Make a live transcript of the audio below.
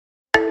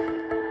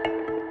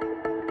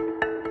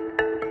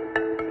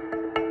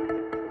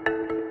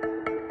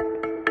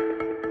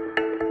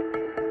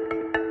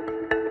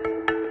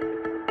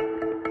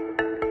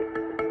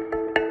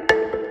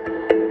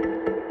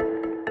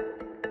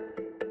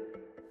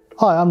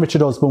Hi, I'm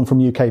Richard Osborne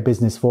from UK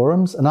Business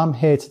Forums, and I'm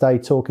here today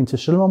talking to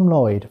Shalom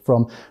Lloyd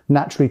from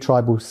Naturally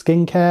Tribal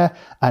Skincare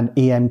and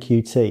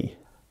eMQT.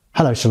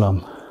 Hello,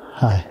 Shalom.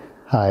 Hi.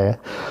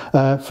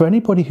 For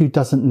anybody who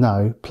doesn't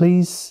know,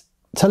 please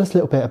tell us a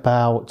little bit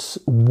about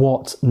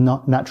what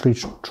Naturally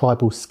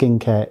Tribal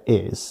Skincare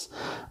is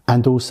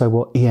and also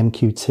what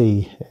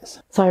eMQT is.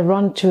 So I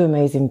run two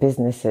amazing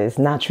businesses.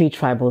 Naturally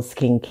Tribal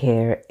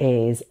Skincare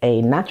is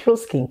a natural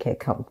skincare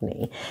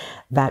company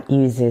that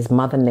uses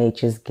Mother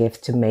Nature's gifts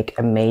to make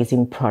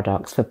amazing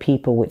products for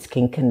people with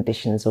skin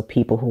conditions or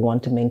people who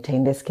want to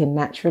maintain their skin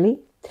naturally.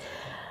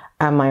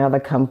 And my other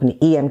company,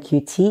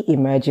 eMQT,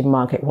 Emerging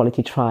Market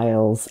Quality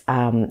Trials,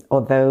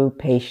 although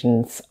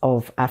patients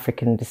of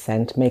African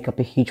descent make up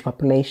a huge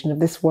population of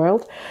this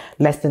world,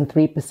 less than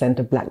 3%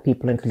 of Black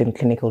people included in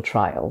clinical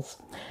trials.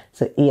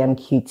 So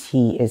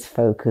eMQT is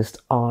focused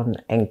on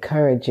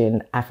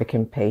encouraging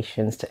African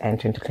patients to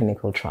enter into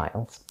clinical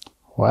trials.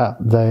 Wow,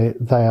 they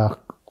are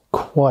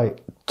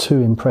quite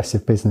two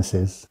impressive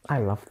businesses. I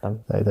love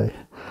them. They do.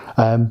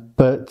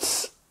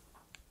 But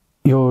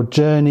your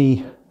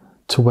journey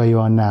to where you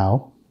are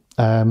now,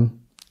 done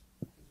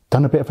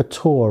a bit of a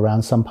tour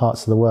around some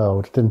parts of the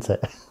world, didn't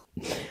it?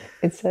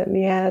 It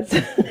certainly has.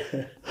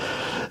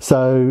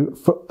 So,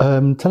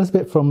 tell us a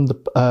bit from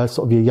the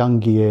sort of your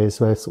younger years,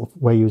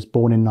 where you was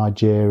born in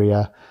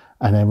Nigeria,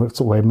 and then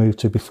sort of where you moved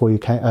to before you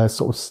came,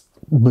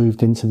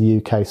 moved into the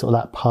UK. Sort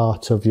of that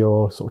part of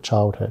your sort of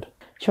childhood.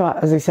 Sure.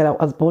 As I said, I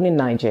was born in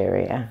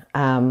Nigeria,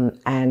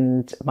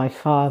 and my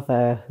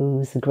father,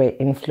 who's a great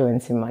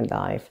influence in my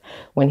life,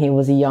 when he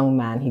was a young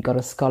man, he got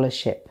a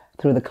scholarship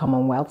through the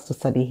Commonwealth to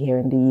study here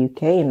in the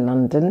UK, in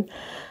London.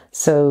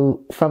 So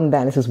from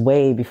then, this was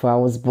way before I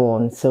was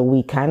born. So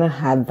we kind of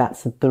had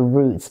the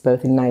roots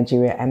both in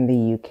Nigeria and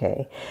the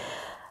UK.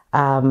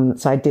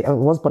 So I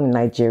was born in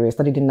Nigeria,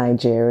 studied in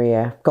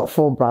Nigeria, got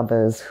 4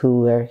 brothers who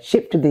were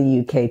shipped to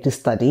the UK to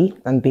study,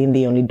 and being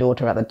the only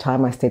daughter at the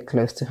time, I stayed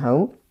close to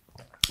home.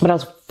 But I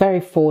was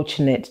very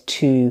fortunate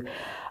to,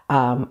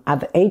 at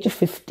the age of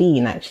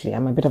 15, actually,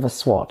 I'm a bit of a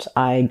swot.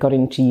 I got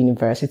into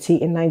university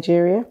in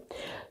Nigeria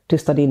to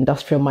study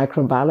industrial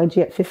microbiology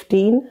at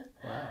 15.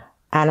 Wow.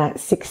 And at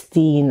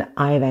 16,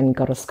 I then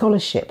got a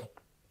scholarship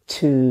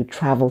to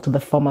travel to the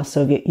former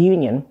Soviet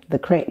Union,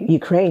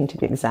 Ukraine to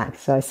be exact.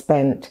 So I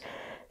spent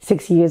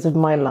 6 years of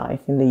my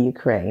life in the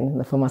Ukraine,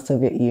 the former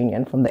Soviet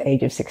Union, from the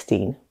age of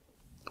 16.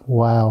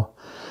 Wow.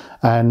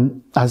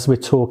 And as we're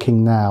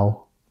talking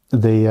now,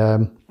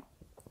 there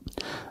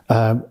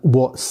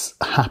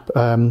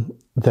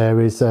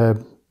is a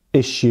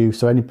issue.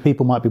 So any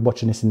people might be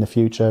watching this in the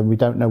future, and we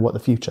don't know what the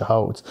future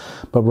holds.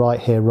 But right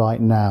here, right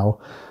now,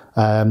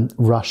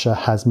 Russia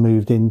has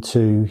moved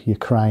into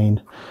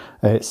Ukraine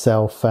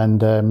itself, and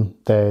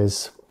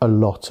there's a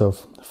lot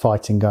of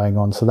fighting going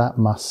on. So that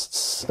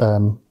must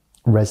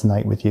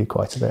resonate with you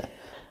quite a bit.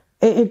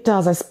 It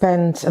does. I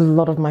spent a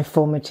lot of my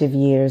formative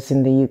years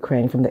in the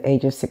Ukraine from the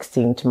age of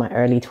 16 to my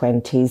early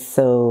 20s.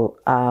 So,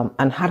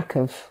 and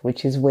Kharkiv,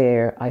 which is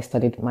where I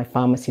studied my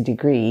pharmacy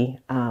degree,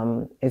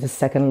 is the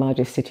second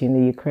largest city in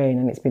the Ukraine,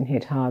 and it's been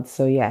hit hard.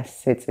 So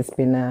yes, it's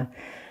been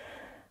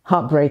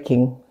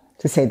heartbreaking,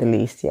 to say the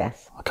least,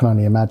 yes. I can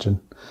only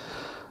imagine.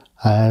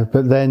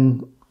 But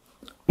then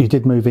you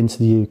did move into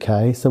the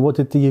UK. So what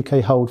did the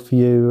UK hold for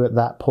you at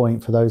that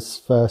point for those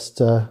first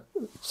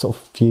sort of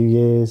few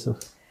years?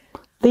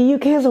 The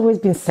UK has always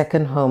been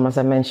second home, as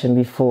I mentioned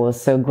before.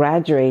 So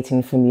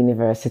graduating from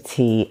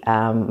university,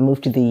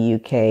 moved to the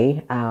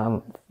UK,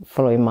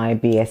 following my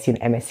BSc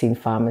and MSc in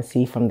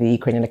pharmacy from the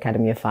Ukrainian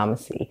Academy of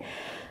Pharmacy,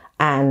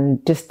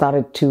 and just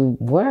started to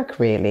work,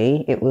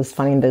 really. It was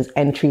finding those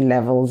entry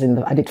levels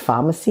I did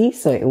pharmacy,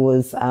 so it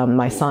was,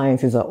 my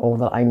sciences are all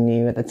that I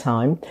knew at the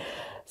time.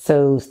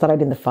 So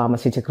started in the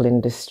pharmaceutical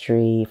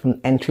industry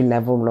from entry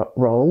level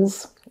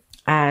roles.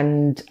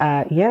 And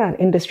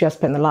industry I've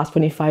spent the last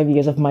 25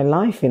 years of my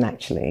life in,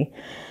 actually.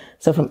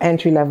 So from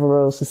entry-level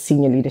roles to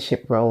senior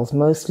leadership roles,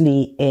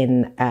 mostly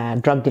in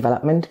drug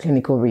development,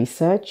 clinical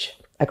research,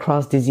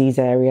 across disease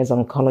areas,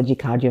 oncology,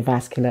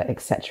 cardiovascular,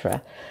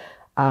 etc.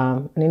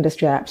 An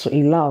industry I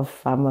absolutely love.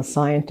 I'm a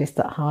scientist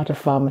at heart, a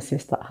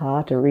pharmacist at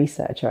heart, a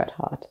researcher at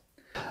heart.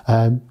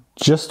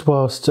 Just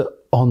whilst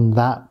on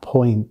that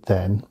point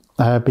then,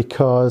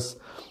 because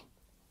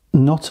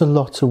not a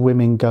lot of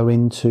women go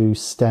into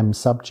STEM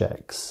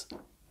subjects,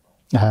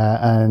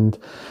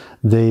 but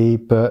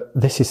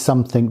this is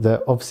something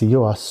that obviously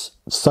you are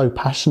so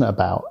passionate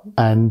about,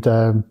 and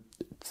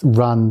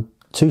run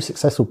 2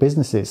 successful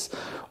businesses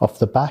off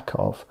the back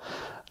of.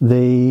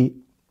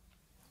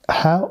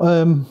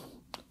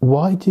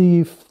 Why do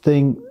you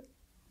think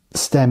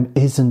STEM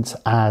isn't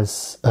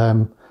as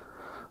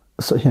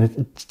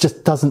it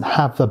just doesn't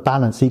have a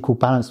equal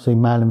balance between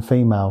male and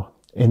female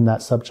in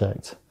that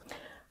subject?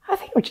 I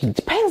think it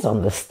depends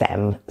on the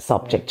STEM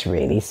subject,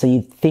 really. So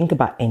you think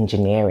about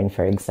engineering,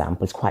 for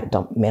example, it's quite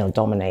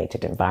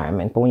male-dominated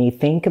environment. But when you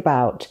think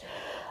about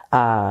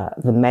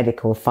the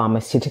medical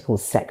pharmaceutical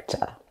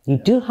sector, You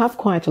do have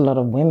quite a lot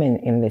of women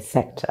in this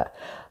sector.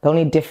 The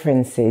only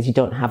difference is you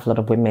don't have a lot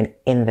of women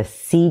in the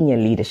senior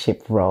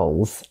leadership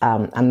roles.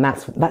 And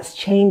that's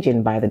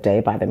changing by the day,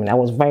 by the minute. I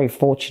was very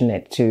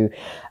fortunate to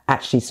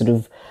actually sort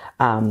of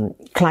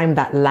climb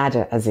that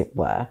ladder, as it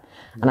were.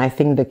 And I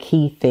think the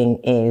key thing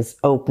is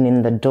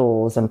opening the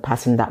doors and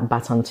passing that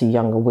baton to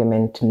younger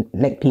women to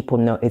let people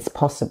know it's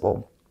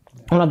possible.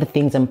 One of the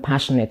things I'm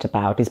passionate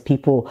about is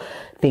people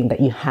think that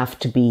you have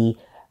to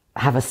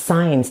have a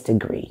science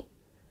degree,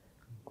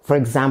 for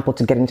example,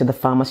 to get into the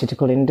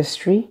pharmaceutical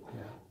industry,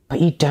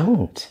 but you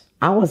don't.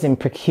 I was in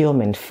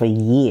procurement for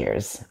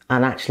years,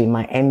 and actually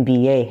my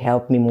MBA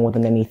helped me more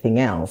than anything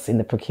else in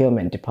the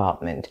procurement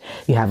department.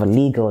 You have a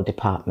legal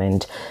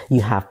department,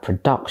 you have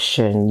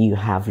production, you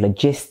have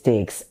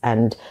logistics,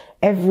 and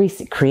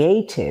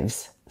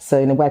creatives. So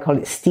in a way I call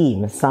it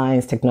STEAM,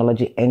 science,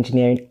 technology,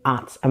 engineering,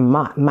 arts, and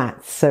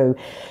maths. So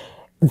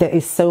there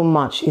is so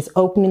much. It's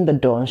opening the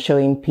door and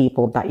showing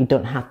people that you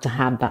don't have to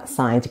have that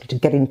science to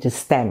get into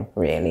STEM,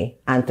 really.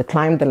 And to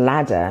climb the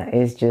ladder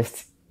is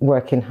just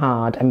working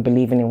hard and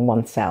believing in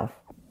oneself.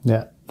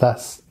 Yeah,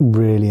 that's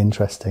really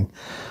interesting.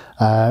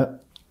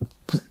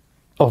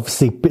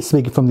 Obviously,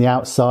 speaking from the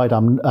outside,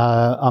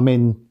 I'm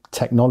in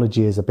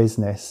technology as a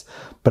business,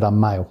 but I'm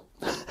male.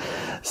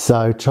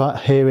 So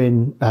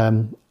hearing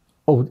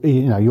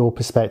your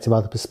perspective,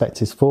 other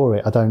perspectives for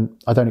it. I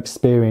don't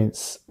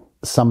experience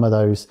some of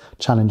those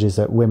challenges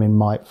that women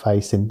might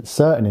face in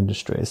certain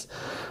industries,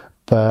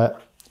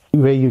 but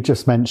where you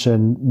just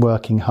mentioned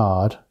working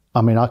hard,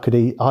 I mean, I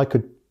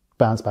could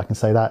bounce back and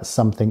say that's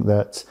something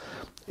that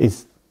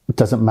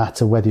doesn't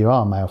matter whether you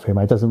are male or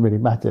female. It doesn't really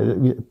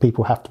matter.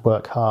 People have to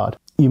work hard.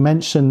 You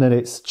mentioned that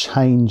it's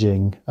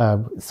changing.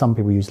 Some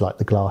people use like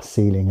the glass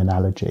ceiling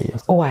analogy.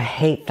 Oh, I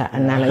hate that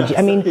analogy.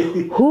 I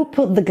mean, who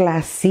put the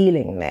glass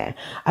ceiling there?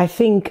 I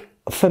think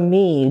for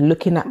me,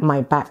 looking at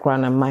my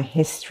background and my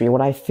history,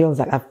 what I feel is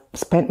like I've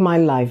spent my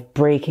life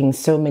breaking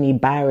so many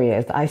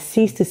barriers that I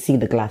cease to see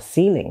the glass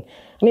ceiling.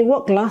 I mean,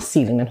 what glass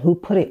ceiling and who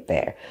put it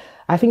there?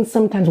 I think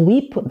sometimes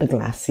we put the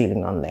glass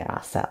ceiling on there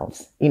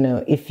ourselves. You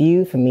know,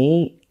 for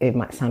me, it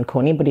might sound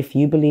corny, but if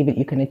you believe it,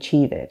 you can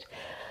achieve it.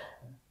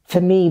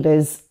 For me,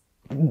 there's,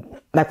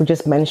 like we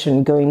just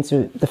mentioned, going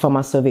to the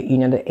former Soviet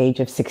Union at the age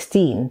of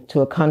 16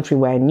 to a country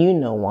where I knew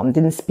no one,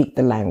 didn't speak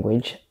the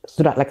language,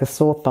 stood out like a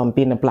sore thumb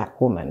being a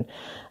black woman.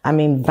 I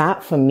mean,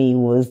 that for me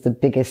was the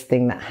biggest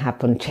thing that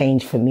happened,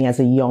 changed for me as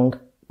a young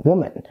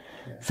woman.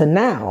 Yeah. So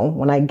now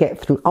when I get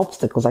through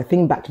obstacles, I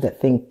think back to that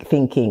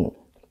thinking,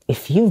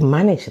 if you've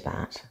managed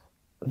that,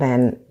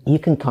 then you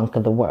can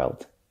conquer the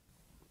world.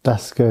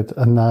 That's good.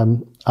 And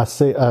I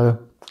see,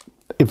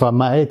 if I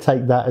may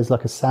take that as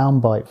like a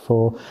soundbite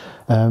for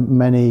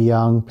many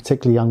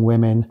particularly young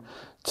women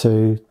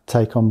to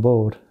take on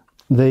board.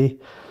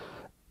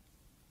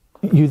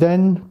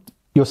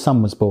 Your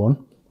son was born,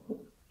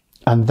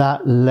 and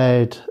that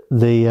led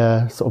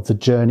the sort of the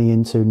journey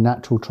into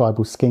natural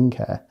tribal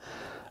skincare.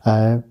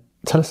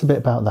 Tell us a bit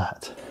about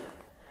that.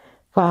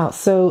 Wow.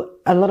 So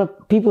a lot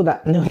of people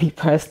that know me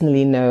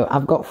personally know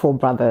I've got 4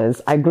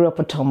 brothers. I grew up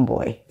a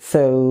tomboy.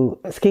 So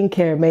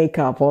skincare,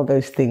 makeup, all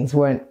those things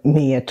weren't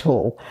me at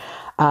all.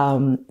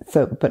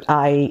 But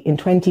in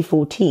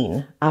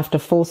 2014, after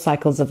 4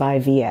 cycles of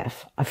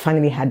IVF, I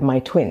finally had my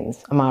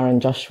twins, Amara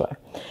and Joshua.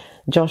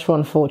 Joshua,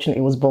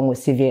 unfortunately, was born with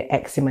severe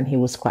eczema and he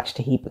was scratched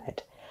till he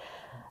bled.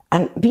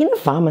 And being a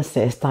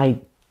pharmacist,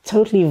 I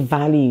totally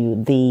value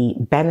the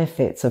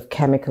benefits of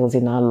chemicals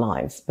in our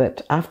lives.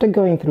 But after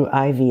going through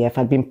IVF,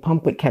 I'd been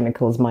pumped with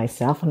chemicals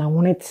myself and I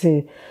wanted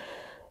to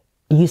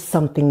use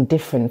something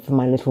different for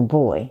my little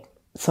boy.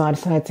 So I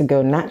decided to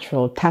go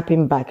natural,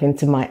 tapping back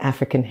into my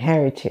African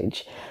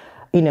heritage.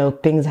 You know,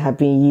 things have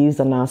been used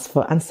on us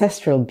for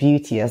ancestral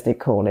beauty, as they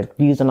call it,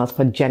 used on us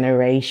for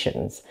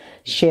generations.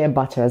 Shea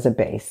butter as a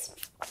base.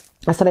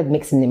 I started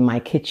mixing in my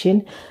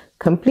kitchen.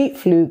 Complete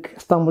fluke,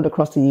 stumbled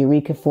across the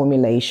Eureka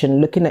formulation,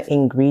 looking at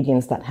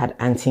ingredients that had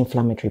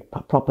anti-inflammatory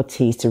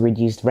properties to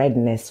reduce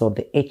redness or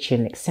the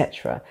itching,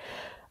 etc.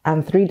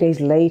 And 3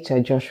 days later,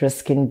 Joshua's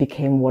skin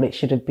became what it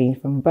should have been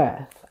from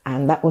birth.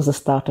 And that was the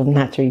start of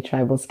Naturally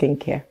Tribal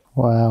Skincare.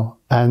 Wow.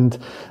 And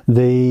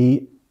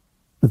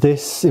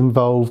this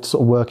involved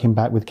sort of working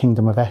back with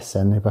Kingdom of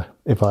Essen,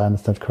 if I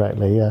understood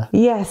correctly, yeah.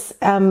 Yes,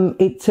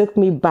 it took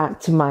me back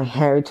to my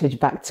heritage,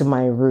 back to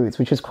my roots,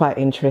 which was quite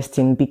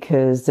interesting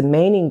because the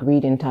main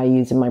ingredient I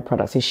use in my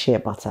products is shea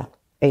butter.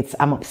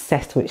 I'm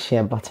obsessed with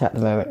shea butter at the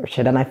moment,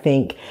 Richard, and I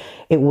think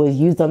it was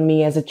used on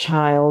me as a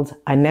child.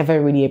 I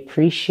never really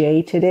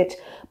appreciated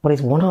it, but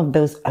it's one of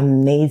those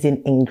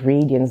amazing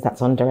ingredients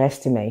that's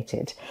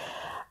underestimated.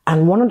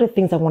 And one of the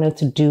things I wanted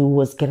to do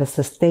was get a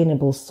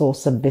sustainable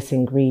source of this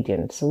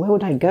ingredient. So where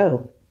would I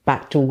go?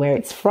 Back to where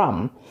it's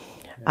from.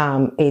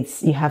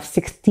 You have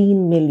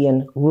 16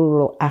 million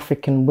rural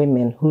African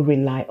women who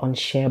rely on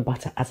shea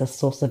butter as a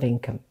source of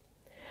income.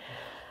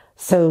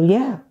 So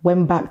yeah,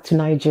 went back to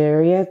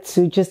Nigeria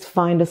to just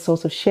find a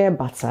source of shea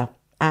butter.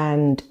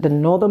 And the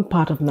northern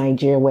part of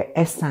Nigeria, where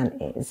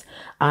Esan is,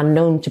 are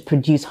known to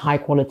produce high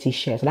quality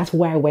shea. So that's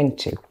where I went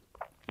to.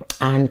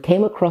 and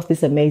came across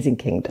this amazing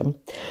kingdom.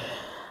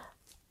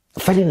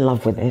 Fell in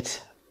love with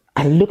it.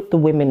 I looked the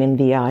women in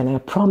the eye and I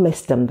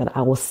promised them that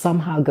I was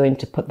somehow going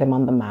to put them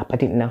on the map. I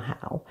didn't know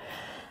how.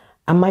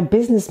 And my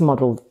business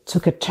model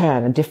took a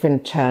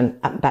different turn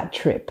at that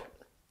trip.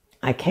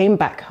 I came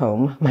back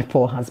home, my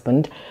poor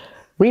husband,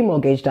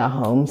 remortgaged our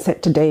home,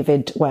 said to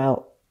David,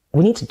 well,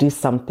 we need to do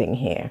something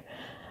here.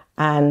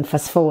 And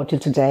fast forward to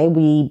today,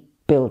 we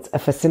built a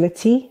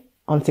facility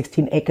on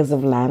 16 acres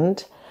of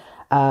land,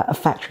 a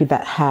factory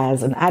that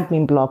has an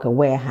admin block, a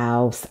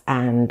warehouse,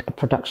 and a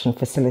production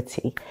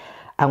facility.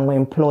 And we're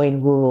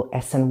employing rural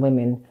SN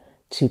women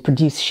to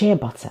produce shea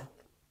butter.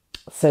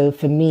 So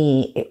for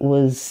me,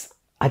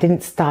 I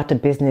didn't start a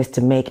business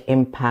to make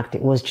impact.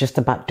 It was just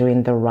about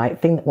doing the right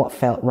thing, what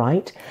felt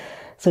right.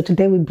 So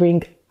today we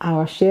bring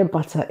our shea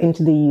butter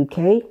into the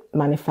UK,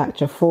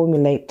 manufacture,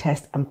 formulate,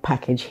 test, and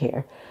package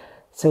here.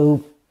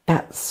 So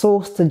that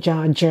source to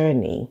jar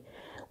journey,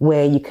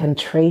 where you can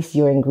trace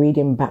your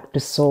ingredient back to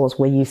source,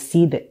 where you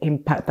see the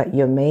impact that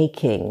you're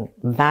making,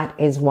 that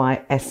is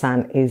why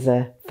SN is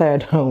a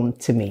third home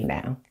to me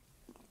now.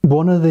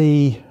 One of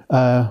the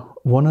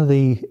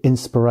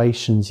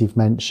inspirations you've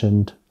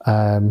mentioned,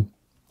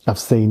 I've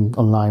seen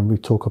online, we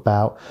talk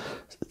about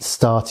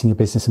starting a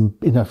business and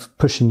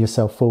pushing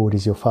yourself forward,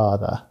 is your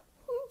father.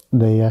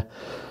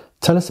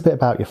 Tell us a bit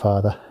about your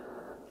father.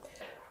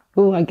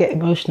 Oh, I get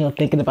emotional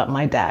thinking about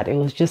my dad. It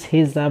was just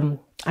his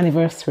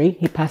anniversary.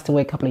 He passed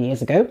away a couple of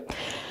years ago.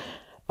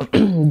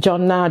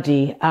 John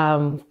Nardi,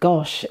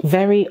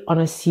 very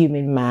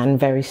unassuming man,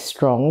 very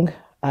strong,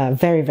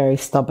 very, very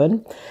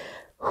stubborn,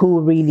 who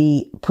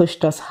really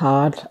pushed us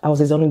hard. I was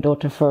his only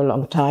daughter for a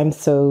long time,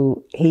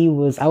 so I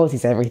was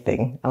his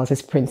everything. I was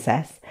his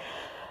princess.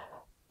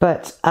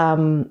 But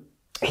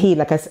he,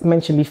 like I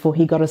mentioned before,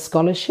 he got a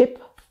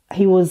scholarship.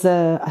 He was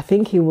not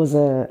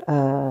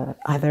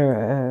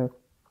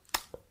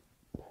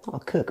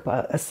a cook,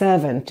 but a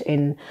servant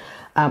in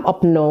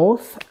up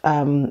north.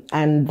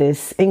 And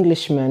this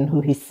Englishman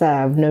who he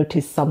served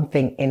noticed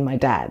something in my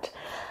dad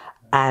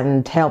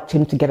and helped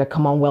him to get a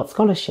Commonwealth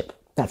scholarship.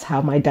 That's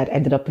how my dad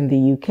ended up in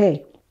the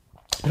UK,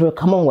 through a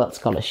Commonwealth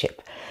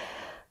scholarship.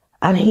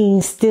 And he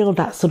instilled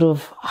that sort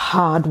of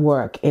hard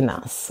work in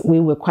us. We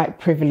were quite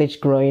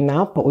privileged growing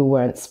up, but we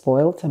weren't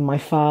spoiled. And my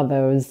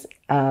father was,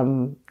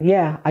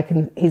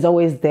 he's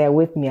always there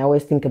with me. I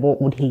always think of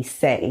what would he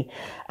say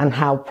and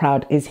how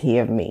proud is he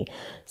of me.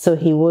 So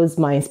he was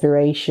my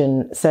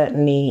inspiration,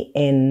 certainly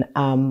in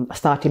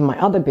starting my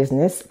other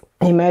business,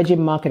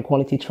 Emerging Market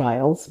Quality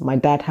Trials. My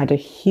dad had a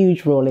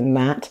huge role in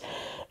that,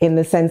 in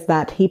the sense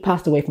that he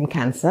passed away from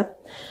cancer.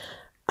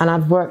 And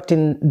I've worked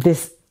in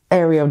this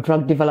area of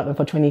drug development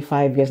for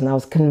 25 years. And I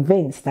was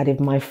convinced that if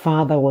my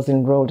father was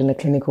enrolled in a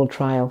clinical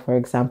trial, for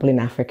example, in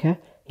Africa,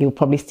 he would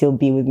probably still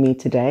be with me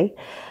today.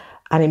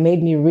 And it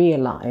made me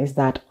realize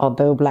that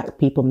although Black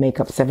people make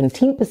up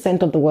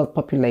 17% of the world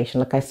population,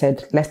 like I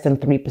said, less than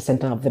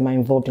 3% of them are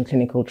involved in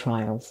clinical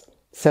trials.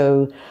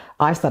 So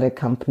I started a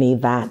company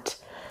that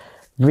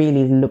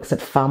really looks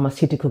at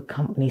pharmaceutical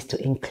companies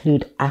to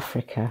include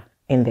Africa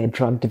in their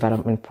drug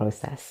development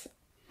process.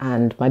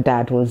 And my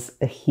dad was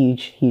a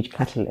huge, huge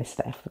catalyst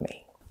there for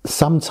me.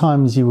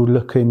 Sometimes you will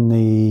look in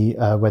the,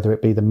 whether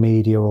it be the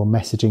media or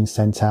messaging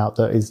sent out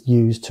that is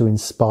used to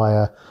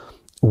inspire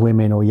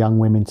women or young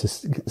women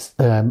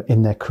to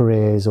in their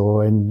careers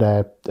or in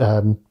their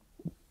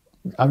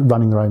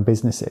running their own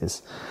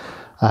businesses.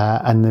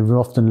 And they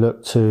often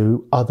look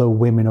to other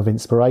women of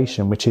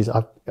inspiration, which is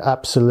I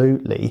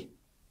absolutely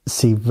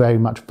see very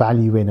much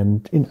value in.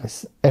 And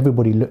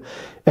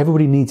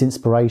everybody needs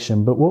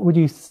inspiration. But what would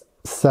you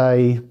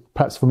say,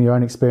 perhaps from your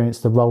own experience,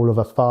 the role of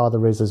a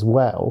father is as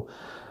well,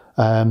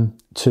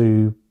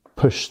 to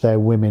push their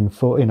women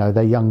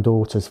their young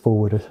daughters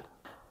forward?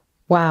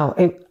 Wow.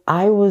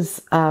 I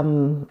was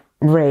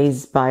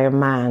raised by a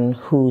man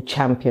who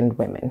championed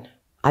women.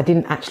 I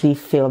didn't actually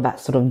feel that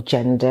sort of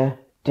gender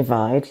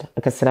divide.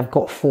 Like I said, I've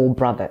got 4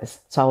 brothers.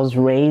 So I was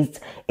raised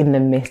in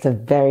the midst of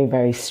very,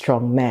 very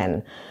strong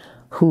men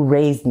who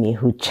raised me,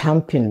 who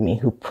championed me,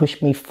 who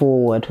pushed me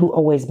forward, who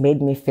always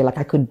made me feel like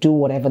I could do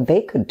whatever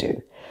they could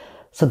do.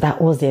 So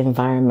that was the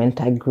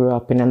environment I grew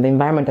up in, and the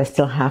environment I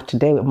still have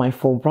today with my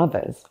 4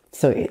 brothers.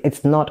 So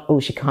it's not, oh,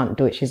 she can't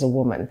do it, she's a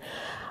woman.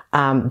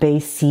 They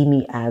see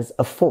me as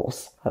a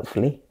force,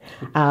 hopefully.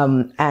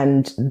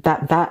 And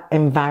that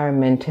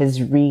environment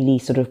has really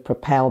sort of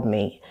propelled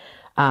me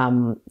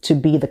to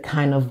be the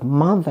kind of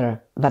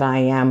mother that I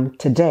am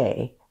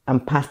today,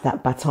 and pass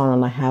that baton.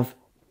 And I have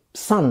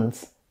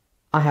sons,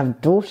 I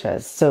have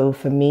daughters. So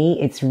for me,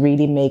 it's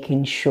really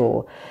making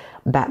sure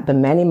that the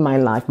men in my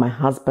life, my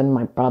husband,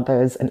 my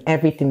brothers, and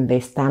everything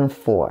they stand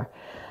for,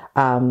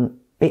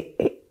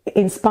 it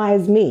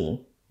inspires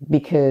me.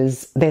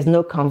 Because there's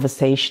no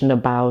conversation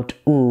about,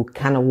 ooh,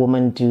 can a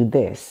woman do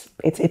this?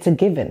 It's a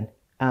given.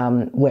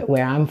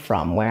 Where I'm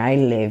from, where I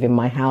live, in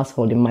my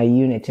household, in my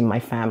unit, in my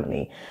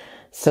family.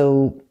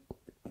 So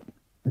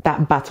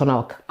that baton,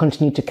 I'll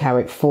continue to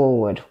carry it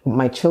forward with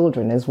my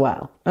children as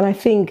well. And I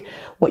think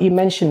what you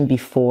mentioned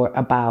before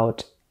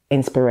about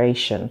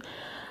inspiration,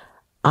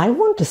 I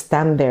want to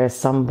stand there as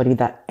somebody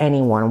that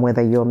anyone,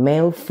 whether you're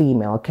male,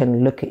 female,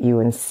 can look at you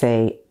and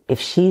say, if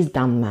she's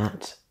done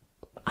that,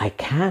 I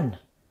can.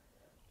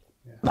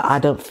 But I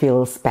don't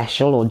feel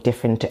special or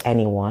different to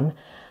anyone.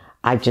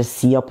 I just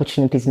see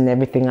opportunities in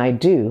everything I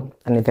do.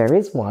 And if there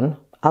is one,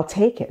 I'll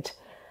take it.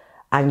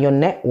 And your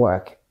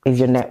network is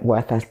your net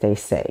worth, as they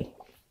say.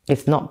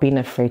 It's not being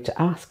afraid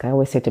to ask. I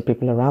always say to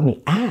people around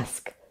me,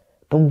 ask.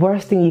 The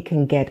worst thing you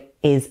can get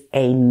is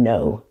a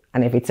no.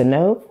 And if it's a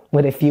no,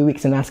 wait a few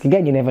weeks and ask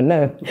again, you never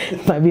know.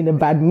 Might be in a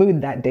bad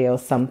mood that day or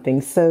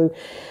something. So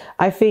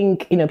I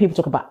think, people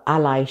talk about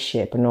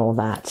allyship and all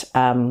that.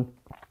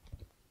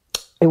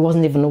 It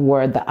wasn't even a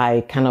word that I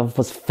kind of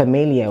was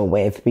familiar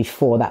with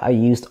before, that I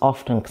used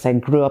often, because I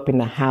grew up in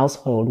a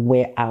household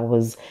where I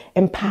was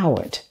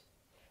empowered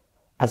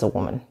as a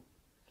woman.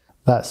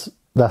 That's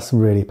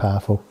really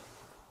powerful.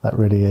 That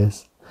really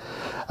is.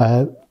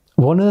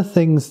 One of the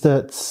things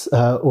that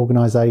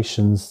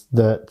organisations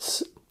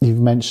that you've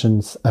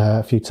mentioned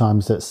a few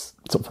times that's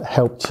sort of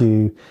helped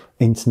you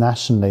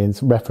internationally and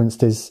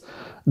referenced is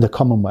the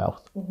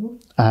Commonwealth. Mm-hmm.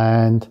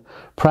 And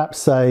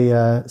perhaps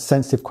a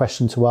sensitive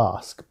question to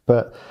ask,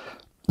 but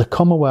the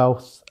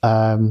Commonwealth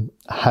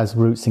has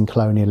roots in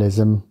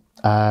colonialism.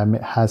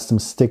 It has some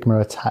stigma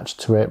attached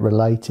to it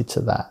related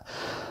to that.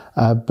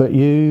 But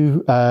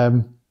you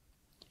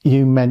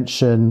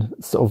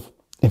mention sort of,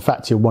 in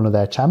fact, you're one of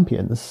their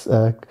champions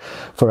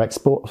for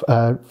export.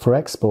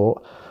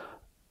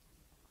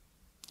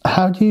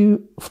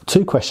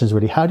 Two questions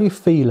really. How do you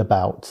feel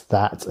about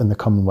that and the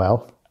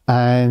Commonwealth?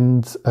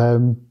 And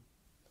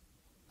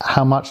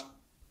how much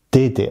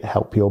did it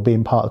help you, or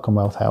being part of the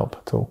Commonwealth help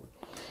at all?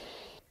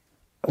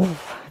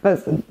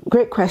 That's a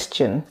great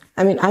question.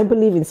 I mean, I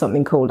believe in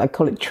something I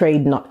call it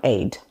trade, not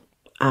aid.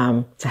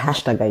 It's a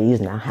hashtag I use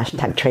now,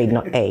 hashtag trade,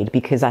 not aid,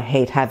 because I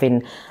hate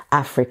having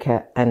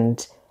Africa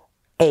and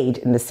aid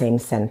in the same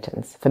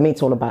sentence. For me,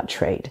 it's all about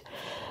trade.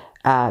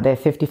 There are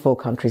 54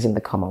 countries in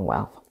the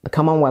Commonwealth. The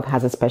Commonwealth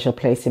has a special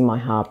place in my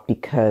heart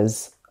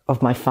because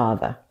of my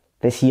father,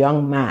 this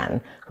young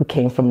man who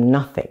came from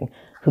nothing,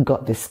 who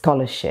got this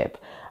scholarship.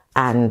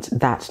 And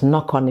that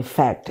knock-on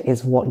effect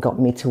is what got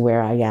me to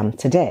where I am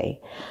today.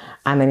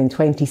 And then in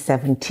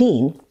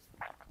 2017,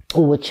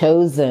 we were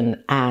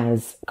chosen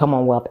as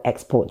Commonwealth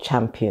Export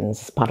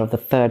Champions as part of the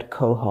third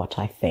cohort,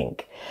 I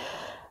think,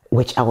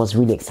 which I was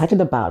really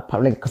excited about,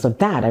 probably because of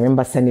that. I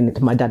remember sending it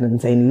to my dad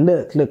and saying,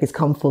 look, it's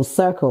come full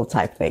circle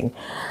type thing.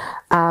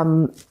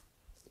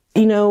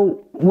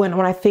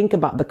 When I think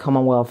about the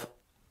Commonwealth,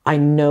 I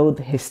know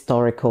the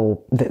history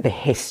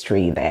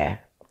there,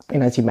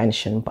 as you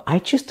mentioned, but I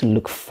choose to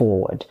look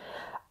forward.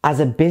 As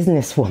a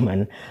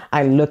businesswoman,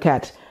 I look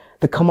at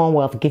the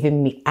Commonwealth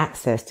giving me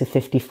access to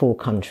 54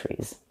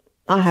 countries.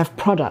 I have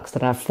products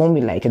that I've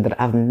formulated,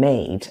 that I've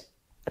made,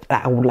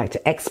 that I would like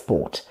to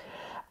export.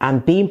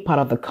 And being part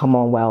of the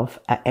Commonwealth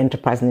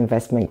Enterprise and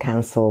Investment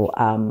Council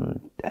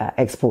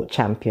Export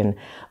Champion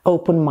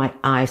opened my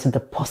eyes to the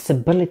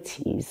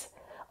possibilities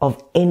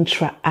of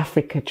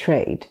intra-Africa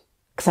trade,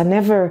 because I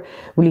never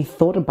really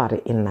thought about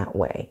it in that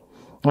way.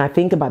 When I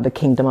think about the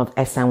Kingdom of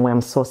Esan, where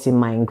I'm sourcing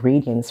my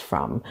ingredients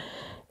from,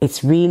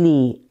 it's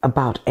really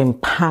about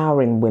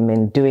empowering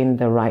women doing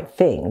the right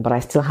thing, but I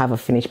still have a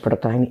finished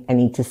product I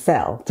need to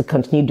sell to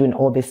continue doing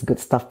all this good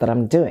stuff that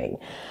I'm doing.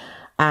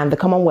 And the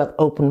Commonwealth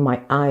opened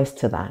my eyes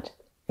to that.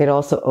 It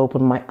also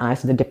opened my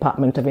eyes to the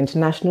Department of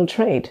International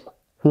Trade,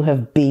 who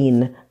have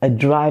been a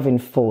driving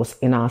force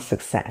in our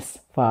success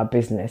for our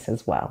business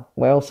as well.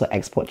 We're also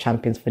export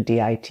champions for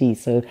DIT,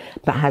 so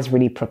that has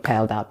really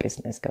propelled our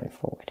business going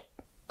forward.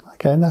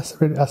 Okay, and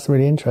that's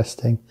really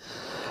interesting.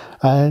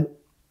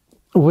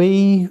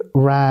 We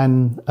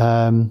ran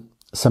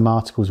some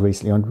articles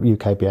recently on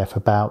UKBF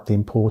about the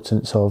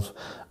importance of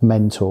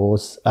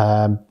mentors.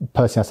 Personally,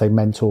 I say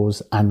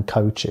mentors and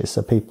coaches,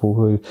 so people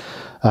who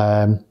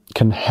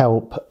can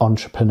help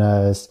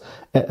entrepreneurs,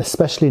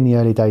 especially in the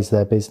early days of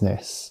their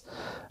business.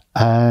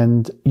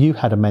 And you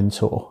had a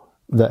mentor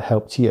that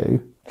helped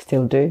you.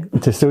 Still do.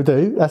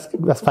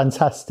 That's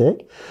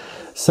fantastic.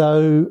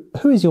 So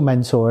who is your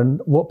mentor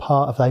and what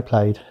part have they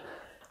played?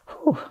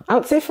 I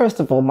would say, first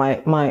of all,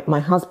 my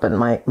husband,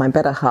 my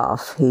better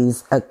half,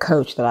 he's a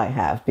coach that I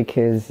have,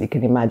 because you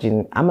can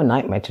imagine I'm a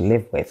nightmare to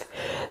live with.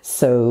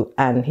 So,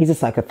 and he's a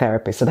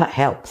psychotherapist, so that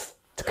helps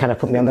to kind of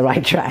put me on the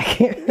right track,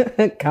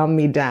 calm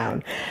me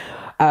down.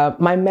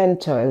 My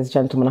mentor is a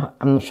gentleman,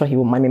 I'm not sure he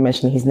will mind me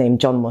mentioning his name,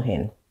 John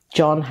Mohin.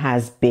 John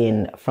has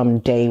been, from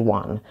day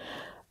one,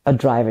 a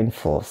driving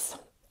force.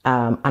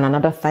 And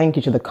another thank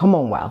you to the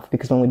Commonwealth,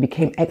 because when we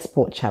became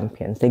export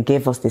champions, they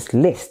gave us this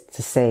list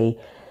to say,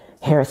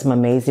 here are some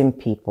amazing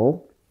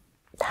people.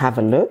 Have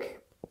a look.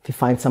 If you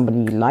find somebody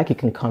you like, you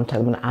can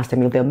contact them and ask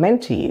them if they'll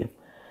mentor you.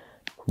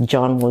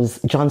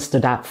 John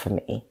stood out for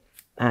me,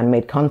 and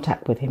made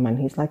contact with him, and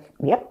he's like,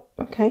 yep,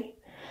 okay.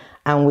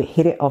 And we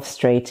hit it off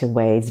straight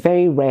away. It's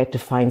very rare to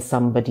find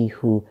somebody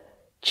who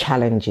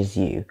challenges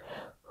you,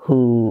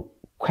 who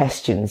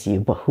questions you,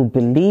 but who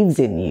believes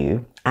in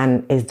you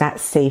and is that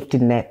safety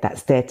net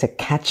that's there to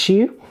catch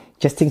you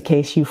just in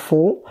case you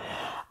fall.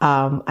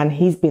 And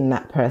he's been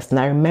that person.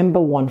 I remember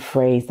one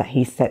phrase that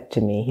he said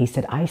to me. He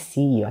said, I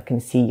see you. I can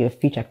see your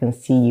future. I can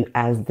see you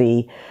as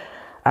the,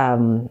 I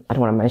don't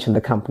want to mention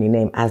the company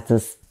name, as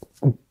this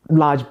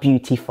large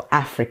beauty for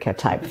Africa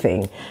type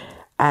thing.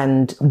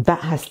 And that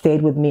has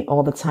stayed with me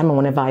all the time. And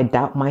whenever I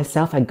doubt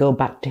myself, I go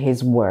back to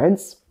his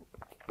words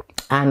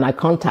and I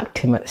contact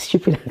him at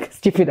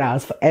stupid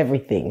hours for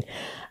everything.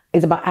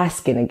 It's about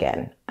asking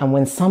again. And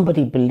when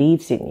somebody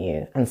believes in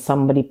you and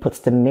somebody puts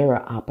the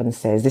mirror up and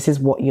says, this is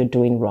what you're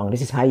doing wrong,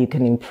 this is how you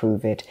can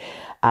improve it,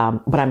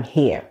 but I'm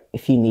here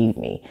if you need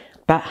me.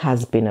 That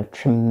has been a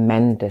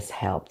tremendous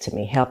help to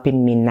me,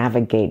 helping me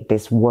navigate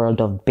this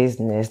world of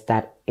business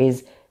that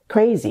is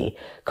crazy,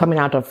 coming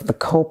out of the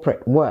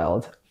corporate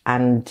world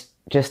and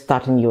just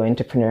starting your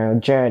entrepreneurial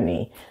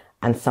journey,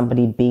 and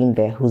somebody being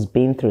there who's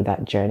been through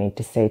that journey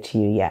to say to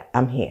you, yeah,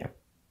 I'm here.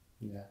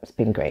 Yeah. It's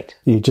been great.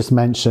 You just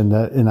mentioned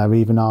that,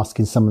 even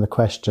asking some of the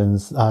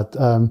questions.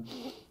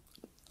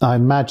 I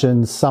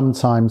imagine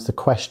sometimes the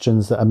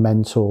questions that a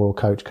mentor or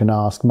coach can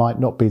ask might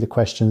not be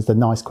the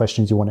nice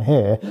questions you want to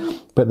hear,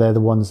 but they're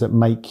the ones that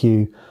make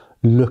you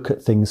look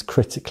at things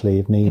critically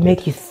if needed. They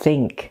make you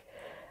think,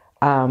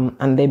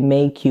 and they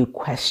make you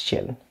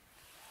question,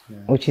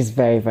 which is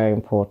very, very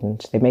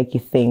important. They make you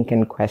think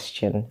and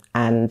question.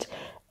 And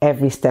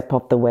every step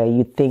of the way,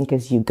 you think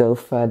as you go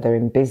further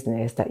in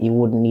business that you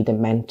wouldn't need a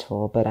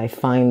mentor. But I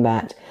find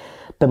that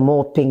the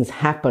more things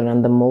happen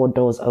and the more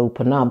doors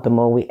open up, the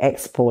more we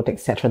export,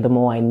 etc., the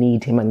more I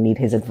need him and need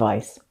his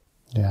advice.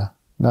 Yeah,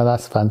 no,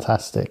 that's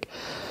fantastic.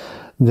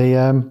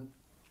 Perhaps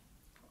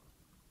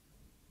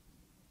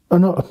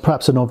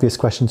an obvious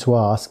question to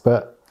ask,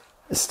 but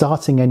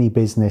starting any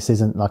business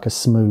isn't like a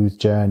smooth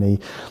journey.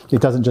 It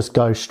doesn't just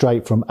go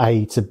straight from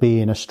A to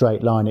B in a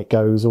straight line. It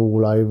goes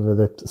all over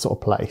the sort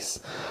of place.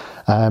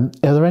 Are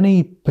there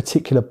any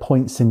particular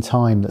points in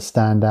time that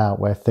stand out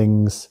where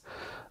things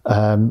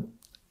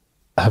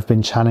have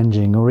been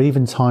challenging, or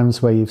even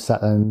times where you've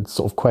sat and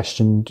sort of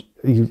questioned,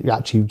 you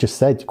just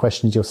said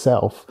questioned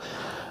yourself,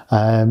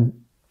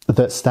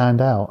 that stand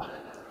out?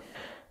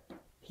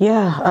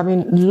 Yeah, I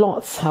mean,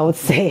 lots, I would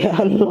say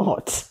a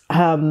lot.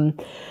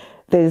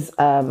 There's,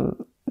 apart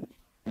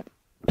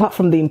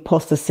from the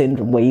imposter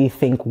syndrome where you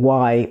think,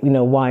 why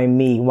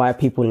me? Why are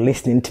people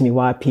listening to me?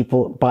 Why are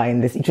people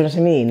buying this? Do you know what I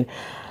mean?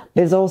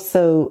 There's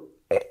also,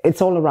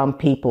 it's all around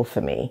people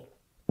for me,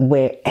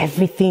 where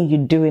everything you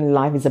do in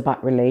life is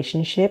about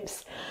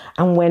relationships.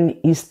 And when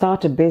you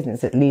start a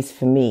business, at least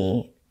for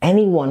me,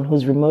 anyone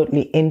who's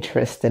remotely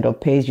interested or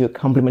pays you a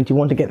compliment, you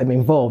want to get them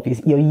involved.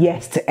 You're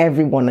yes to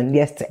everyone and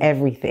yes to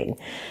everything.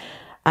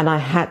 And I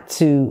had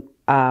to,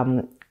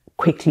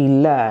 quickly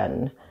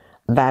learn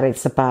that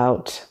it's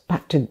about,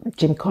 back to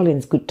Jim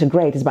Collins, good to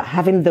great, it's about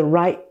having the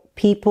right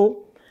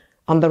people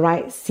on the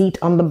right seat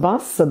on the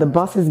bus. So the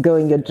bus is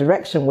going your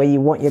direction where you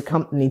want your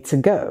company to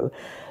go.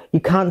 You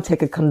can't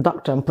take a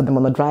conductor and put them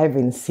on the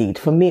driving seat.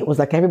 For me, it was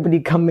like, everybody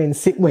come in,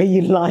 sit where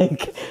you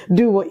like,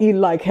 do what you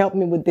like, help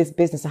me with this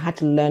business. I had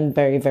to learn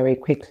very, very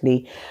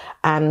quickly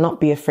and not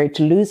be afraid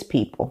to lose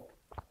people.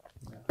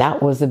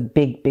 That was a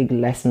big, big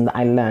lesson that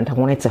I learned. I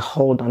wanted to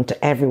hold on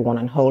to everyone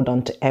and hold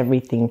on to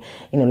everything.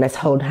 Let's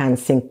hold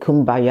hands, sing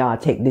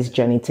kumbaya, take this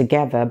journey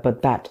together.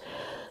 But that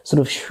sort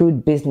of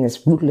shrewd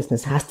business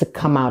ruthlessness has to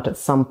come out at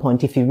some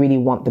point if you really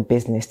want the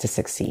business to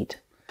succeed.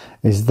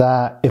 Is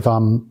that, if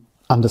I'm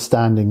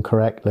understanding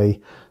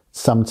correctly,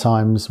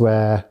 sometimes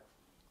where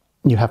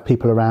you have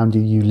people around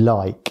you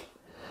like,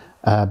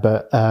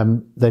 but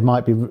they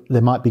might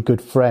be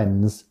good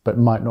friends, but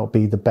might not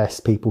be the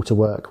best people to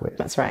work with?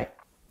 That's right.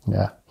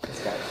 Yeah,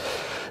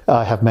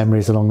 I have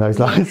memories along those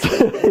lines.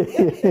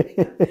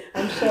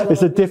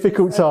 It's a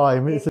difficult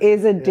time. It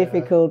is a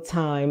difficult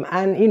time.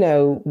 And,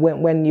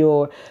 when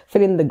you're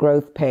feeling the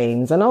growth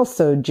pains, and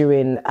also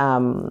during,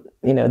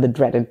 the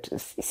dreaded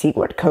C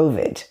word,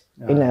 COVID,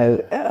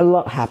 a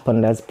lot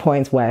happened. There's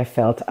points where I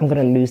felt I'm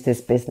going to lose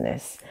this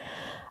business.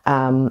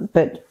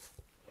 But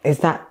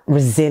it's that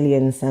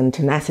resilience and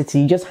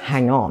tenacity. You just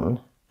hang on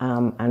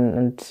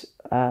and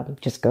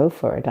just go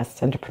for it. That's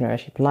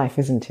entrepreneurship life,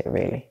 isn't it,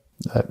 really?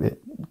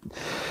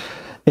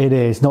 It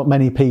is. Not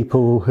many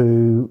people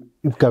who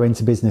go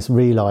into business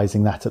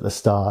realizing that at the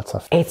start.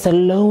 It's a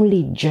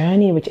lonely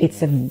journey, Rich.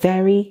 It's a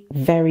very,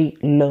 very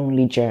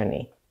lonely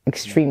journey.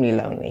 Extremely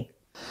lonely.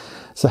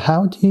 So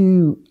how do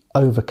you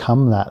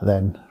overcome that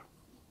then?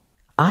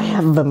 I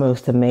have the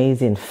most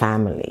amazing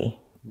family.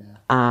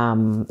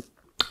 Yeah.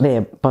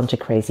 They're a bunch of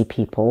crazy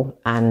people,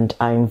 and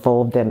I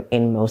involve them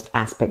in most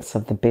aspects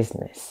of the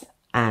business.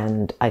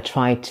 And I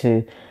try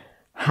to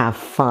have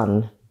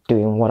fun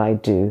doing what I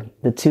do.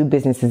 The two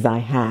businesses I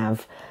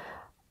have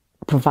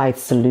provide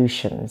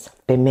solutions.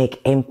 They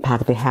make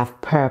impact. They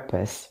have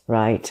purpose,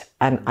 right?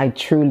 And I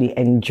truly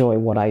enjoy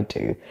what I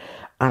do.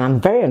 And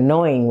I'm very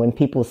annoying when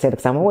people say that,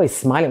 because I'm always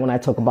smiling when I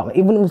talk about it.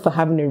 Even if I'm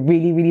having a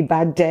really, really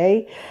bad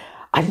day,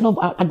 I don't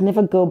know, I'd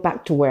never go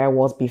back to where I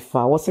was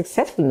before. I was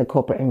successful in the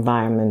corporate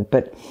environment,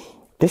 but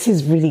this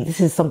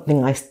is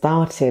something I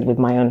started with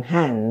my own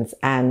hands,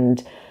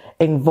 and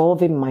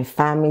involving my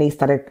family,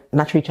 started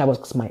Naturally Tribal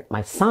because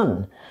my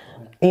son,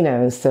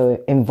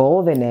 so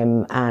involving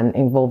him and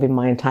involving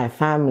my entire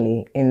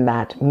family in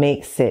that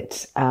makes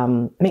it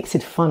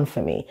fun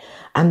for me.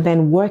 And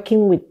then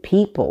working with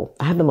people,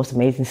 I have the most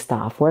amazing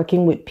staff,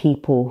 working with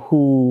people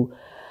who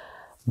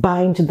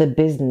buy into the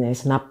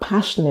business and are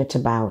passionate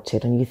about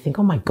it. And you think,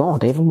 oh my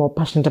God, they're even more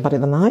passionate about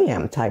it than I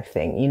am type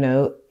thing.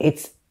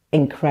 It's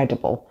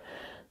incredible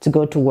to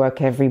go to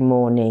work every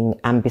morning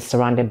and be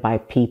surrounded by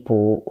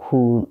people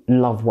who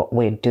love what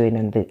we're doing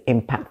and the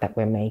impact that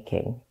we're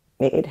making.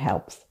 It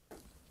helps.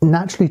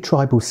 Naturally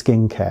Tribal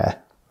skincare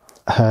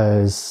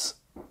has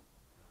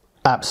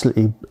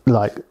absolutely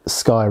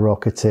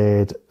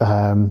skyrocketed.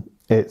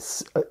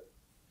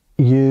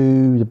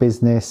 The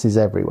business is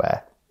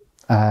everywhere.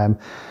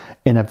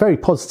 In a very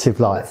positive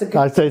light.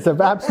 I'd say it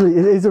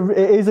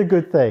is a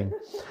good thing.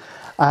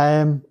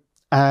 And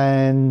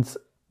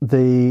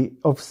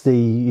obviously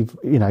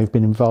you've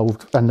been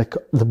involved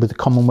with the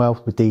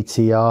Commonwealth, with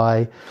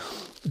DTI,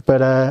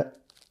 but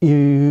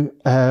you're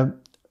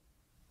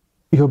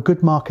a good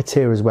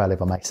marketeer as well,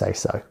 if I may say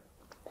so.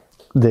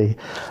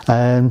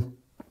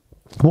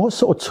 What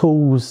sort of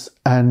tools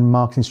and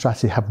marketing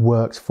strategy have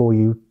worked for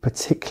you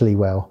particularly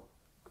well?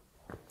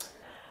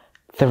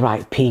 The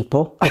right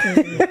people.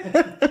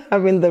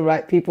 The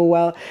right people.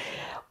 Well,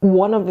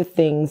 one of the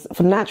things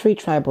for Naturally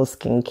Tribal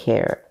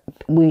skincare,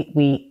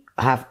 we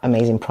have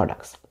amazing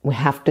products. We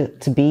have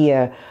to be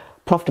a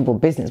profitable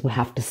business. We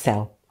have to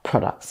sell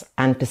products,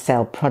 and to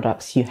sell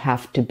products, you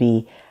have to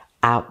be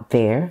out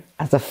there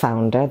as a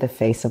founder, the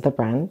face of the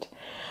brand.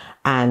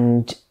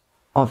 And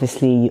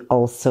obviously you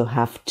also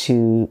have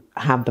to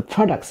have the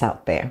products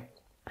out there.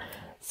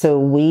 So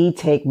we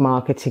take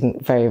marketing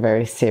very,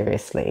 very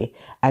seriously,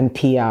 and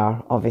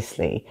PR,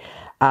 obviously.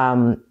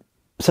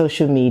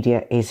 Social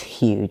media is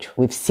huge.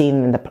 We've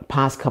seen in the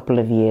past couple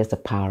of years the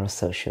power of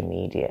social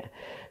media.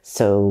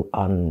 So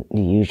on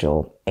the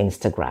usual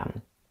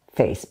Instagram,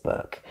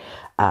 Facebook,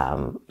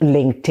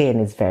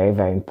 LinkedIn is very,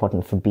 very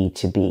important for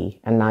B2B.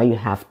 And now you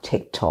have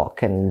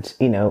TikTok and,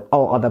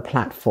 all other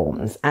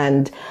platforms.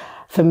 And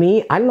for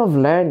me, I love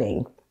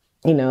learning.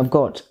 I've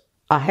got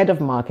our head of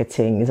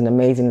marketing is an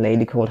amazing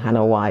lady called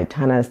Hannah White.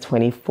 Hannah's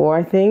 24,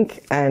 I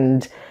think.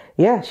 And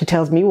yeah, she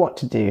tells me what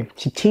to do.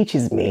 She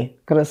teaches me.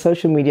 Got a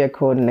social media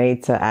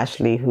coordinator,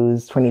 Ashley,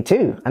 who's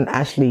 22. And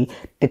Ashley,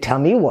 they tell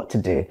me what to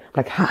do.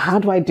 Like, how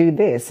do I do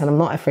this? And I'm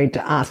not afraid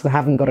to ask. I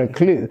haven't got a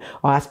clue.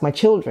 Or ask my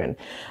children.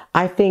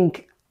 I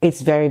think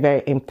it's very,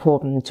 very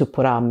important to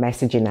put our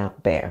messaging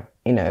out there.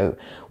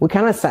 We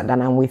kind of sat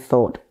down and we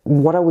thought,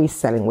 what are we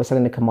selling? We're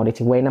selling a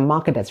commodity. We're in a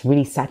market that's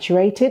really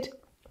saturated.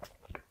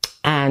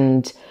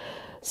 And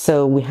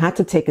so we had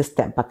to take a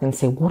step back and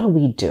say, what are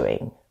we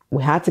doing?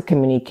 We had to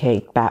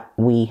communicate that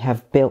we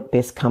have built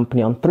this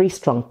company on 3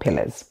 strong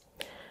pillars.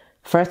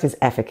 First is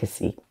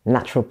efficacy,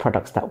 natural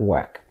products that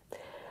work.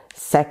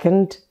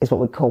 Second is what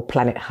we call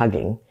planet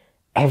hugging.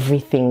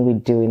 Everything we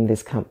do in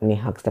this company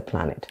hugs the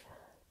planet.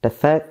 The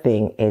third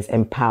thing is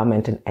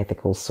empowerment and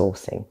ethical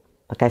sourcing.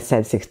 Like I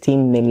said,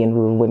 16 million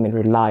rural women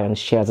rely on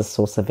share as a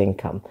source of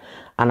income.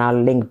 And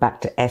I'll link back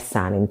to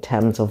ESAN in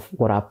terms of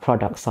what our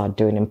products are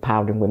doing,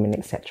 empowering women,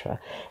 etc.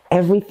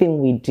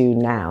 Everything we do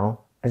now,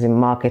 as in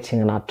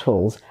marketing and our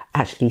tools,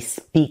 actually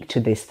speak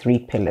to these 3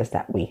 pillars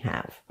that we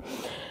have.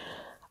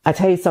 I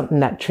tell you something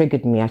that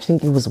triggered me. I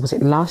think it was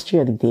it last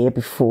year or the year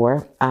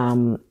before,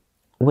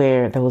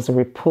 where there was a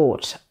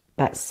report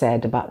that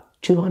said about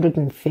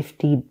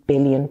 £250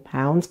 billion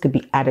could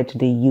be added to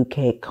the UK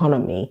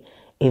economy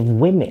if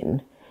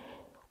women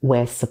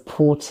were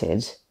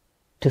supported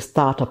to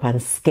start up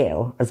and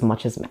scale as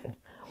much as men.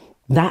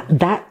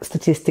 That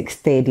statistic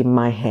stayed in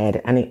my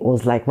head, and it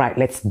was like, right,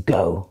 let's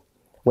go.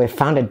 We're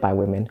founded by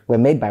women. We're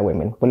made by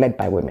women. We're led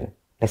by women.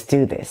 Let's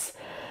do this.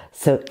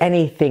 So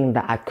anything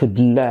that I could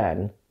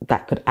learn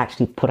that could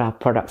actually put our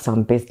products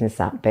on business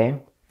out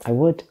there, I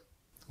would.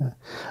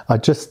 I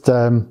just,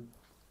 on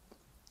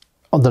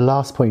the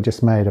last point you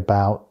just made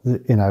about,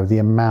 the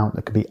amount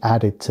that could be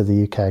added to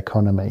the UK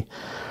economy,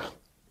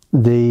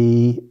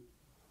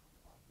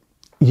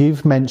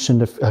 you've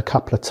mentioned a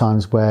couple of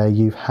times where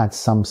you've had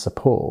some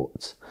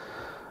support,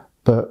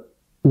 but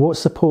what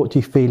support do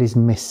you feel is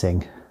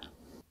missing?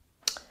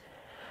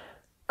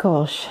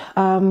 Gosh,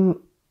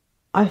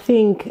 I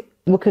think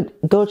we could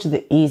go to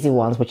the easy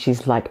ones, which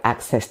is like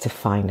access to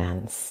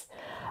finance,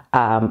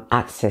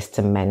 access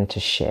to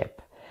mentorship.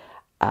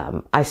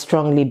 I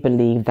strongly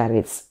believe that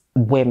it's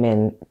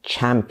women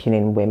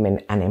championing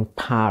women and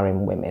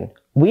empowering women.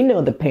 We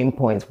know the pain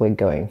points we're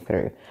going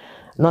through.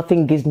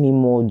 Nothing gives me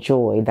more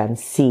joy than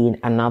seeing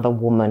another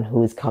woman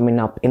who is coming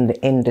up in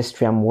the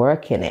industry I'm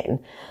working in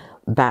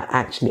that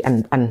actually,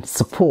 and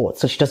support,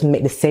 so she doesn't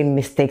make the same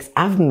mistakes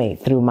I've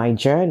made through my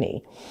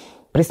journey.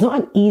 But it's not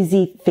an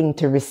easy thing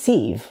to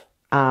receive.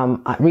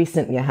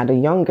 Recently, I had a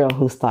young girl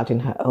who's starting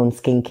her own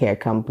skincare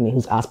company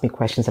who's asked me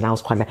questions, and I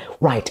was quite like,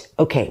 right,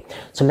 okay,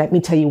 so let me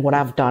tell you what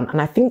I've done.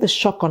 And I think the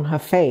shock on her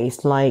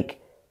face,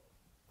 like,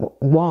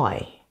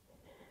 why?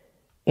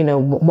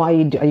 Why are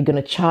you going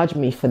to charge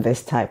me for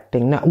this type of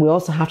thing? Now, we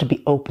also have to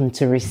be open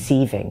to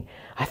receiving.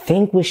 I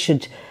think we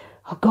should,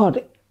 oh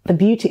God, the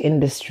beauty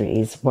industry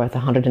is worth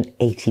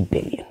 180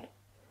 billion.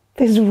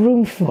 There's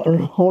room for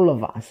all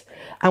of us.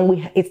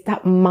 And it's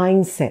that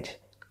mindset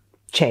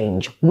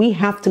change. We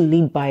have to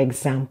lead by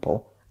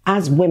example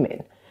as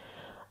women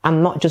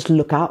and not just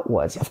look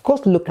outwards. Of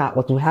course, look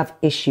outwards. We have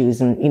issues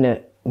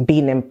and,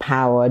 being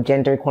empowered,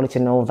 gender equality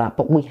and all that.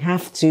 But we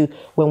have to,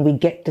 when we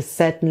get to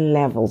certain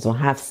levels or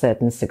have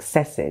certain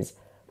successes,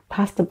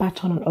 pass the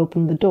baton and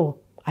open the door.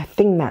 I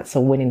think that's a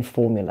winning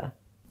formula.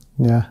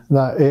 Yeah,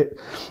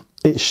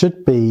 it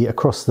should be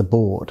across the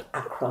board.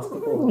 Across the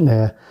board.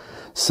 Yeah.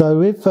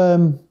 So if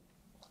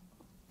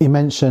you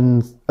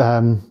mentioned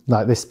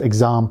like this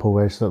example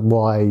where it's like,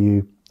 why are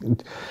you,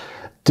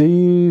 do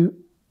you,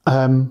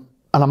 and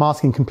I'm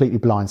asking completely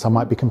blind, so I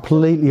might be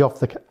completely off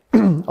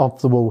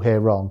the wall here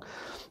wrong,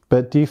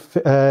 but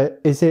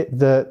is it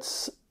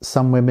that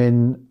some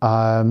women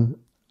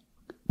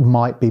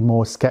might be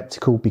more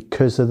skeptical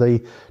because of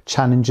the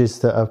challenges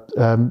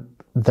that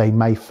they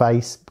may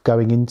face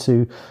going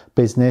into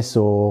business,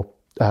 or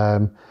I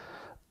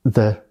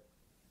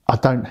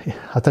don't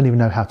even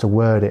know how to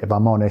word it, if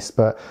I'm honest,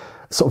 but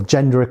sort of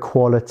gender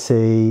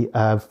equality,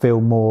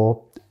 feel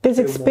more... There's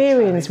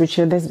experience,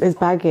 Richard, there's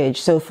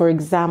baggage. So for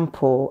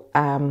example,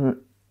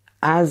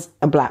 as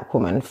a black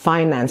woman,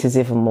 finance is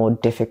even more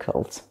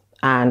difficult.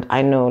 And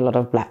I know a lot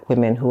of black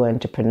women who are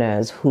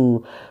entrepreneurs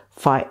who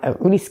are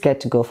really scared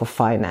to go for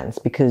finance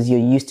because you're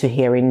used to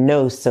hearing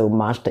no so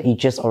much that you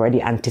just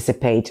already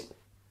anticipate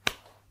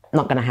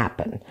not going to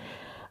happen.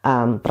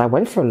 But I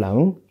went for a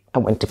loan. I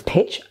went to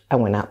pitch. I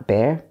went out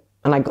there.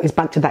 And it's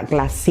back to that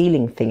glass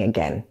ceiling thing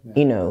again.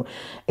 Yeah.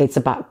 It's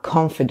about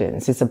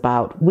confidence. It's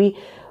about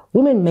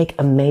women make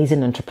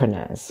amazing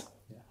entrepreneurs.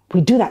 Yeah.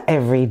 We do that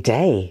every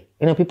day.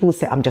 People will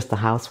say, I'm just a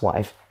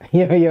housewife.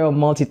 You're a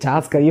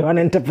multitasker. You're an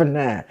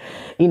entrepreneur.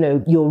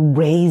 You're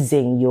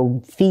raising,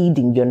 you're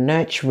feeding, you're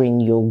nurturing,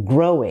 you're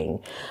growing.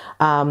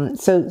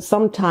 So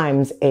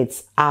sometimes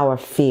it's our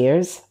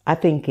fears. I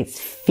think it's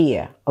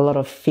fear, a lot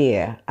of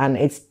fear. And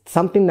it's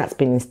something that's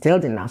been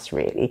instilled in us,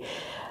 really.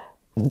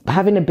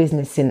 Having a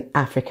business in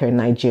Africa and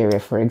Nigeria,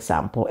 for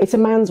example, it's a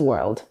man's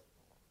world.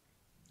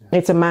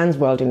 It's a man's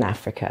world in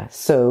Africa.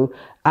 So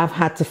I've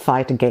had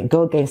to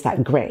go against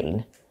that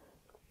grain.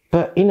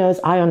 But, it's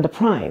eye on the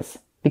prize,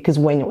 because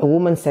when a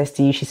woman says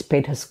to you she's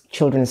paid her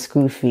children's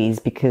school fees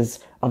because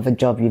of the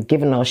job you've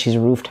given her, she's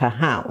roofed her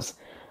house,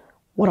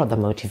 what other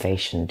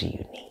motivation do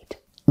you need?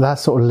 That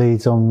sort of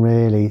leads on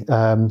really,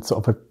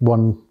 sort of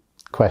one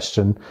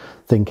question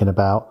thinking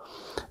about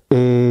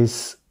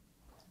is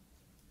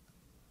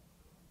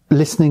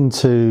listening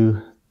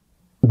to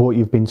what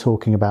you've been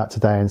talking about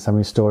today in some of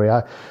your story.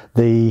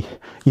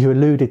 You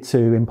alluded to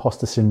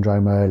imposter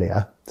syndrome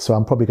earlier, so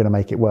I'm probably going to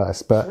make it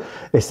worse, but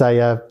it's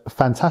a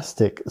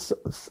fantastic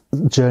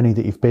journey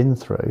that you've been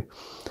through.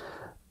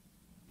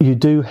 You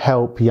do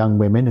help young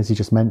women, as you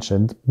just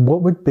mentioned.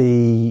 What would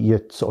be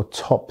your sort of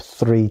top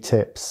 3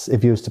 tips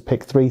if you was to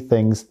pick 3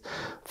 things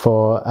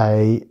for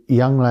a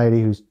young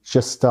lady who's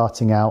just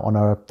starting out on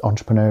her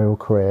entrepreneurial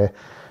career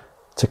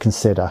to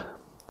consider?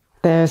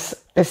 There's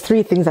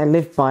 3 things I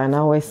live by, and I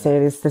always say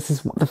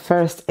the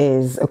first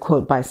is a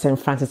quote by St.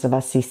 Francis of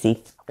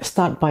Assisi.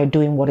 Start by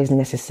doing what is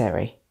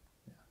necessary,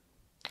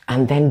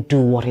 and then do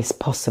what is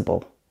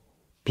possible.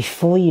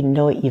 Before you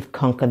know it, you've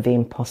conquered the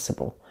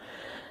impossible.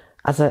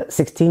 As a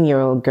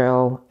 16-year-old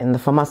girl in the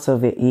former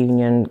Soviet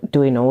Union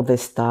doing all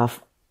this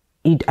stuff,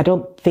 I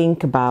don't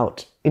think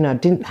about, I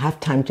didn't have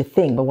time to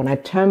think, but when I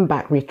turn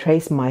back,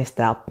 retrace my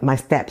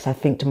steps, I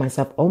think to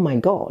myself, oh my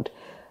God,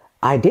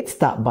 I did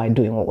start by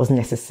doing what was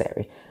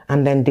necessary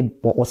and then did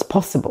what was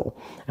possible.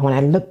 And when I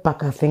look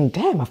back, I think,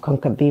 damn, I've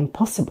conquered the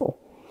impossible.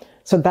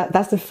 So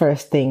that's the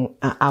first thing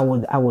I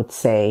would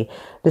say.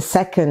 The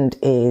second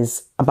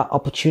is about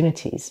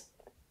opportunities.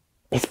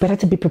 It's better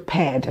to be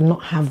prepared and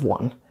not have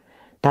one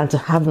than to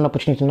have an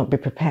opportunity to not be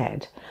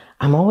prepared.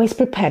 I'm always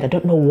prepared. I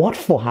don't know what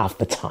for half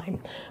the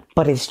time,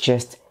 but it's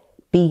just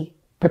be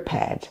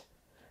prepared.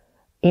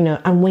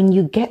 And when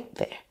you get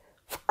there,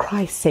 for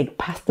Christ's sake,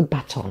 pass the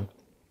baton.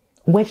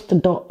 Wedge the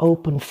door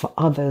open for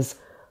others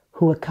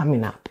who are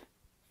coming up.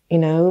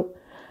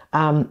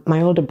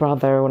 My older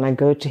brother, when I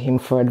go to him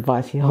for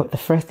advice, the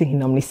first thing he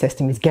normally says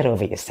to me is, get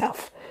over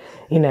yourself.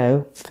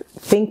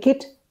 Think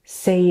it,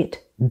 say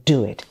it,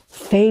 do it.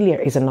 Failure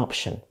is an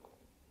option.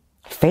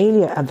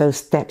 Failure are those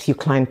steps you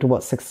climb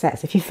towards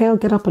success. If you fail,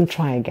 get up and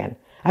try again.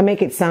 I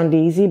make it sound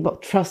easy,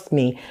 but trust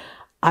me,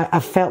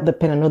 I've felt the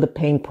pain, I know the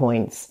pain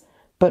points.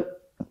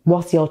 But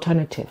what's the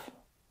alternative?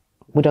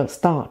 We don't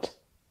start.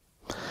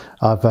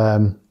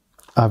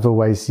 I've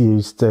always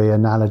used the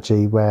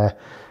analogy where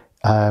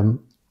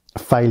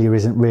failure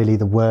isn't really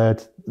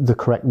the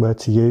correct word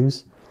to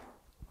use.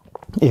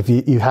 If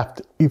you have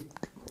to,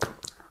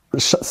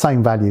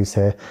 same values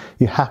here.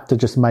 You have to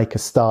just make a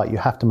start. You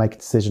have to make a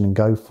decision and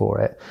go for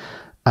it.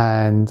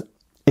 And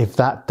if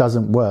that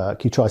doesn't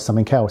work, you try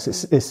something else.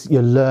 It's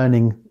you're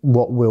learning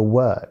what will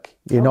work.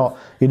 You're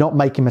not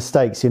making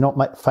mistakes. You're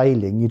not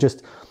failing. You're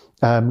just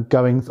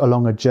going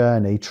along a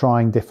journey,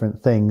 trying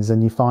different things,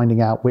 and you're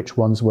finding out which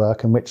ones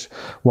work and which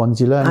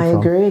ones you learn from. I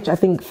agree. I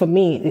think for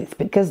me, it's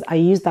because I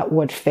use that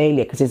word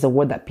failure because it's a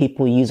word that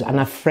people use and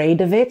are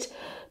afraid of it.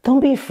 Don't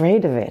be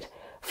afraid of it.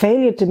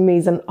 Failure to me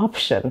is an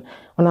option.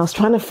 When I was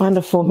trying to find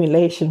a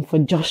formulation for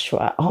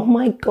Joshua, oh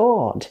my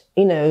God,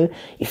 you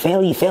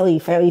fail,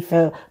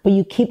 but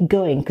you keep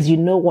going because you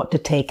know what to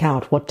take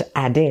out, what to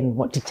add in,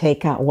 what to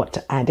take out, what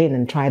to add in,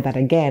 and try that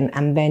again.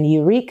 And then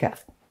eureka.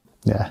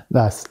 Yeah,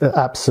 that's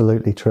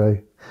absolutely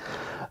true.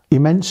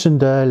 You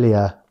mentioned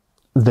earlier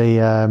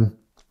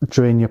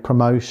during your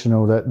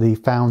promotional that the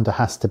founder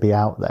has to be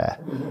out there.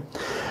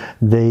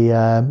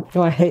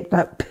 I hate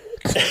that.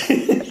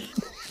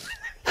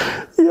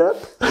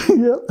 Yep.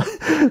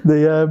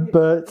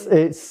 But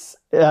it's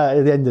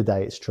at the end of the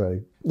day, it's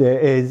true. It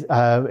is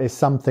it's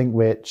something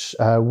which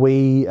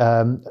we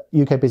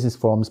UK Business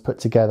Forums put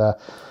together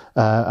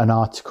an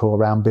article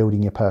around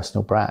building your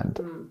personal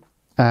brand.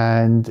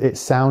 And it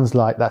sounds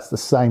like that's the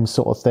same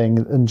sort of thing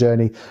and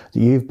journey that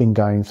you've been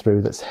going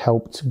through that's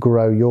helped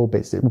grow your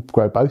business,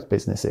 grow both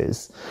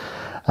businesses.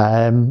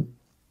 I'm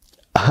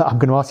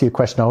going to ask you a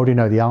question I already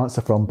know the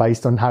answer from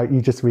based on how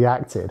you just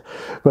reacted.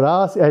 But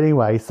I'll ask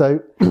anyway. So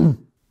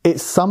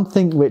it's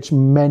something which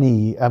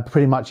many,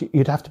 pretty much,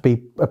 you'd have to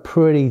be a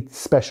pretty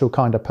special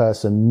kind of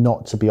person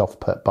not to be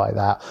off-put by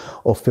that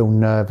or feel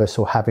nervous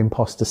or have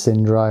imposter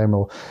syndrome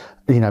or,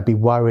 be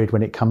worried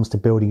when it comes to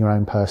building your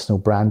own personal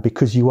brand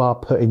because you are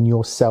putting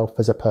yourself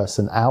as a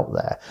person out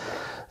there.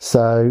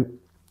 So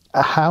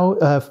how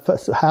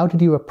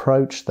did you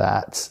approach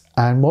that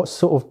and what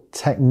sort of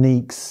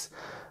techniques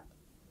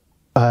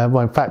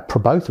in fact, for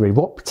both really,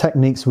 what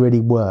techniques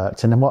really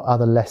worked and then what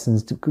other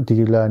lessons did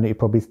you learn that you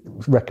probably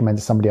recommend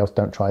to somebody else?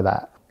 Don't try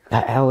that.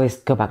 I always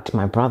go back to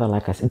my brother,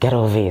 like I said, get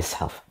over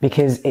yourself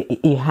because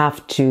you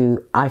have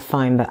to, I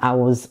find that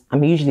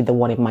I'm usually the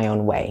one in my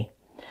own way.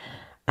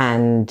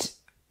 And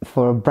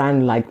for a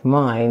brand like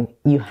mine,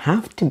 you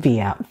have to be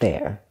out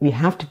there. You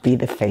have to be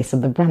the face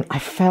of the brand. I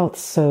felt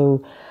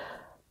so,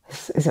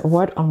 is it a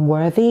word,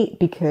 unworthy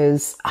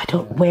because I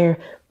don't wear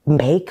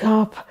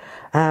makeup.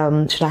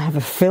 Should I have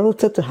a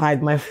filter to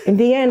hide in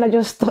the end, I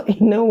just thought,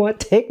 you know what,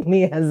 take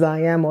me as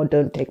I am or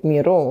don't take me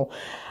at all.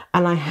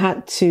 And I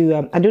had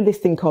to, I do this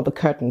thing called the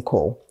curtain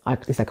call.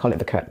 At least I call it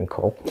the curtain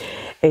call.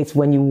 It's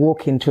when you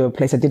walk into a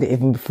place, I did it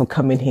even before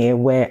coming here,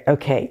 where,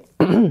 okay,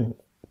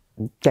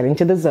 get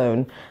into the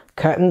zone,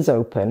 curtains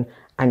open,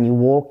 and you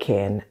walk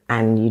in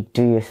and you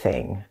do your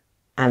thing.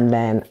 And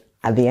then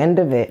at the end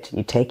of it,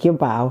 you take your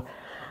bow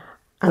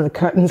and the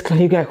curtains close,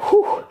 you go,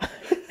 whew,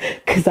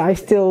 because I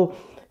still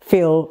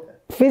feel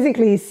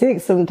physically sick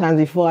sometimes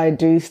before I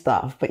do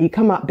stuff, but you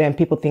come up there and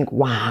people think,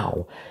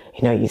 wow,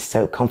 you're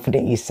so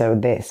confident, you're so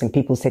this. And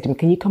people say to me,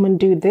 can you come and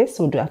do this?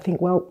 Or do I think,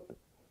 well,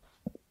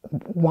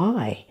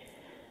 why?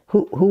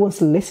 Who wants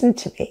to listen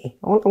to me?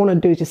 All I want to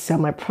do is just sell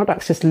my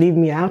products, just leave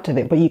me out of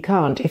it. But you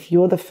can't if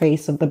you're the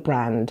face of the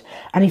brand.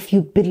 And if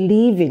you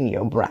believe in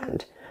your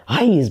brand,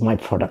 I use my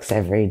products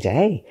every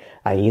day.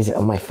 I use it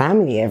on my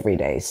family every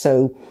day.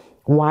 So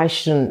why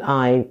shouldn't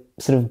I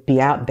sort of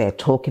be out there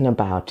talking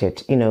about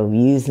it,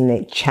 using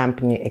it,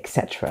 championing it,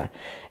 etc.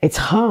 It's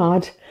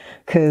hard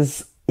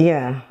because,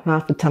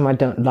 half the time I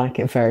don't like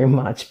it very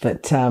much.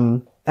 But,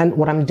 and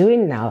what I'm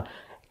doing now,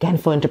 again,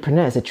 for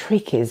entrepreneurs, the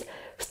trick is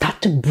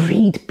start to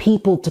breed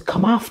people to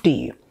come after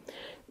you.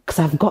 Because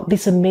I've got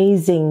this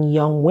amazing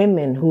young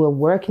women who are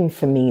working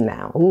for me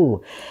now.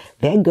 Ooh,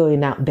 they're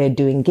going out there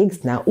doing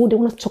gigs now. Oh, they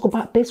want to talk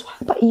about this. How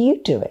about you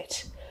do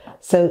it?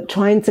 So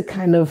trying to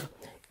kind of,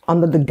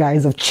 under the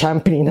guise of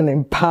championing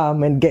and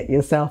empowerment, get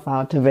yourself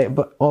out of it,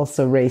 but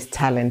also raise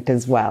talent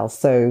as well.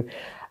 So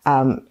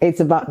it's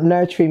about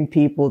nurturing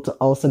people to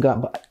also go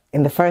out. But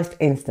in the first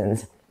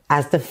instance,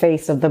 as the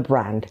face of the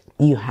brand,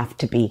 you have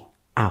to be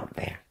out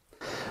there.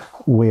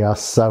 We are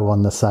so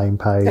on the same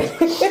page.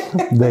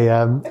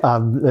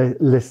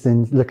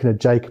 Looking at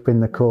Jacob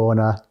in the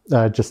corner,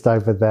 just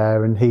over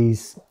there, and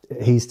he's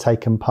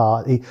taken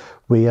part.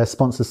 We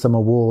sponsored some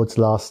awards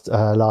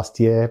last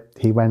year.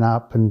 He went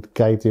up and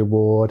gave the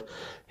award.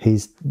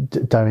 He's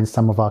doing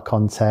some of our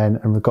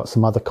content, and we've got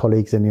some other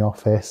colleagues in the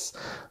office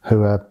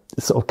who are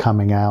sort of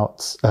coming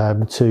out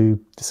to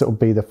sort of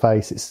be the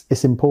face.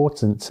 It's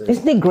important.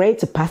 Isn't it great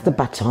to pass the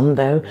baton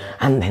though?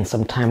 And then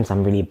sometimes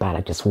I'm really bad.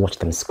 I just watch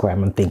them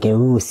squirm and thinking,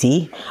 "Ooh,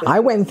 see, I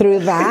went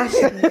through that."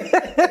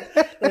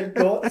 They've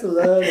got to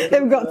learn.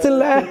 They've got to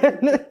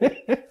learn.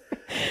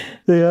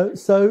 Yeah.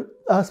 So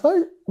I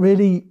suppose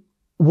really,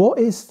 what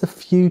is the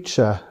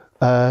future?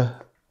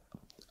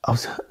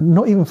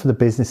 Not even for the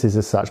businesses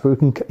as such, but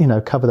we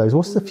can, cover those.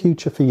 What's the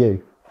future for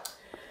you?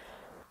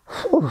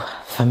 Ooh,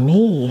 for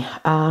me,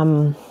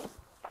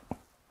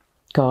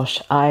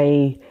 gosh,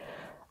 I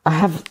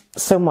have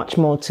so much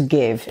more to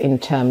give in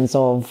terms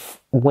of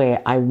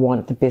where I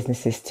want the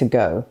businesses to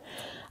go.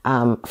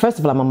 First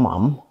of all, I'm a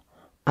mum.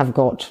 I've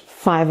got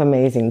 5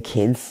 amazing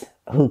kids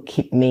who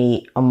keep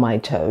me on my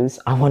toes.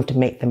 I want to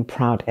make them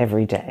proud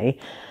every day.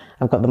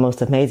 I've got the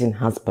most amazing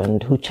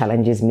husband who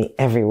challenges me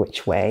every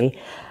which way.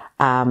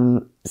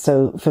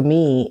 So for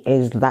me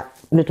is that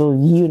little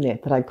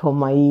unit that I call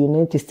my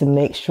unit, is to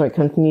make sure it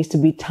continues to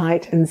be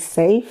tight and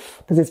safe,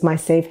 because it's my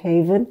safe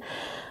haven.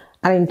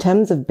 And in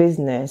terms of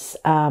business,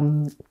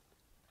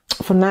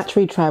 for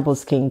Naturally Tribal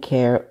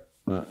Skincare,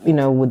 you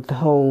know, with the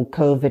whole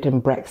COVID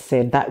and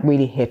Brexit, that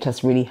really hit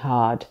us really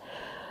hard.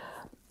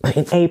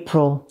 In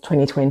April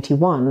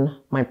 2021,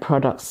 my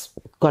products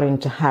got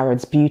into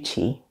Harrods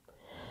Beauty.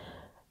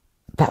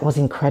 That was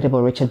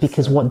incredible, Richard,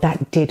 because what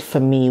that did for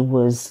me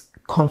was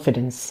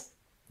confidence.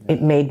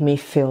 It made me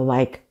feel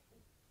like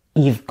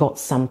you've got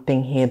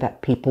something here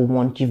that people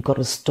want. You've got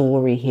a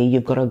story here.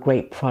 You've got a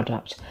great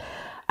product.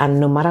 And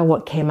no matter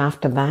what came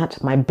after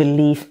that, my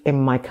belief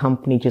in my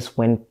company just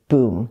went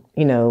boom.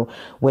 You know,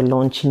 we're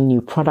launching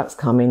new products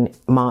coming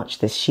March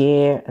this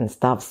year and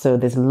stuff. So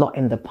there's a lot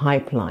in the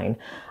pipeline.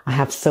 I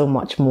have so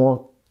much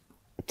more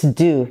to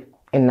do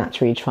in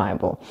Naturally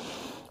Tribal.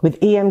 With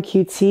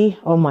eMQT,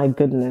 oh my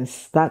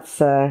goodness,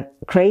 that's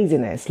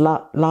craziness.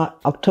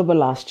 October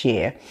last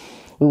year,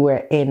 we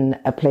were in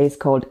a place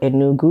called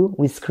Enugu.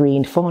 We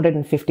screened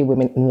 450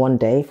 women in one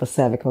day for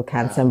cervical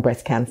cancer and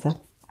breast cancer.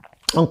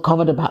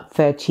 Uncovered about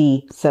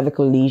 30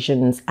 cervical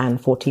lesions and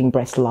 14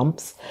 breast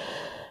lumps.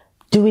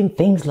 Doing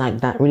things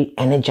like that really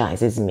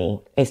energizes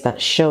me. It's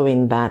that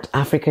showing that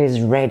Africa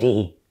is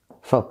ready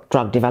for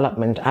drug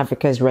development.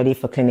 Africa is ready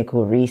for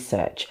clinical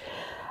research.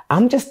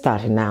 I'm just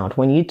starting out.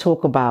 When you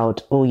talk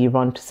about, oh, you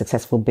run to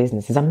successful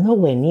businesses, I'm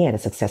nowhere near the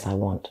success I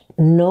want.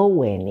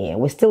 Nowhere near.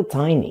 We're still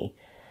tiny.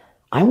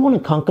 I want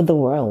to conquer the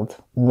world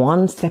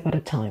one step at a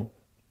time.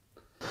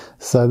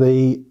 So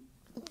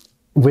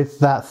with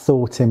that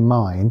thought in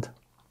mind,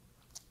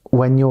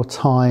 when your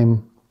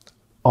time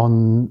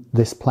on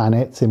this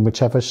planet, in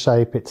whichever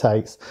shape it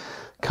takes,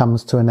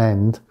 comes to an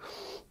end,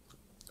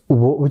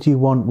 what would you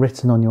want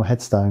written on your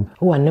headstone?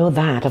 Oh, I know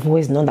that. I've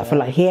always known that. For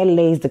like, here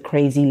lays the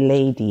crazy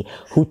lady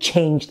who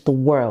changed the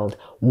world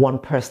one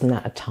person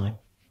at a time.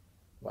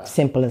 Wow.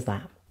 Simple as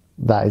that.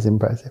 That is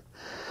impressive.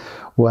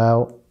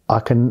 Well,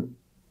 I can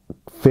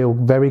feel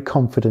very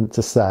confident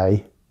to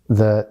say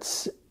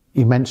that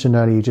you mentioned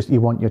earlier you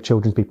want your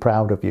children to be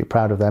proud of you,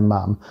 proud of their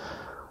mum.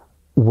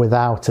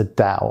 Without a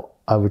doubt,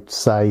 I would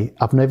say,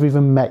 I've never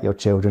even met your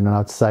children, and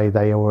I'd say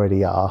they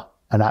already are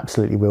and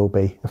absolutely will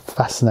be. A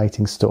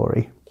fascinating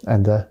story.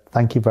 And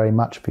thank you very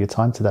much for your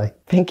time today.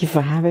 Thank you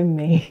for having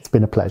me. It's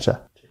been a pleasure.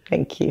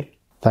 Thank you.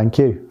 Thank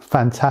you.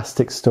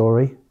 Fantastic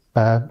story.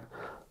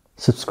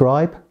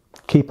 Subscribe,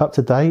 keep up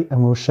to date,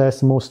 and we'll share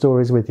some more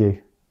stories with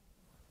you.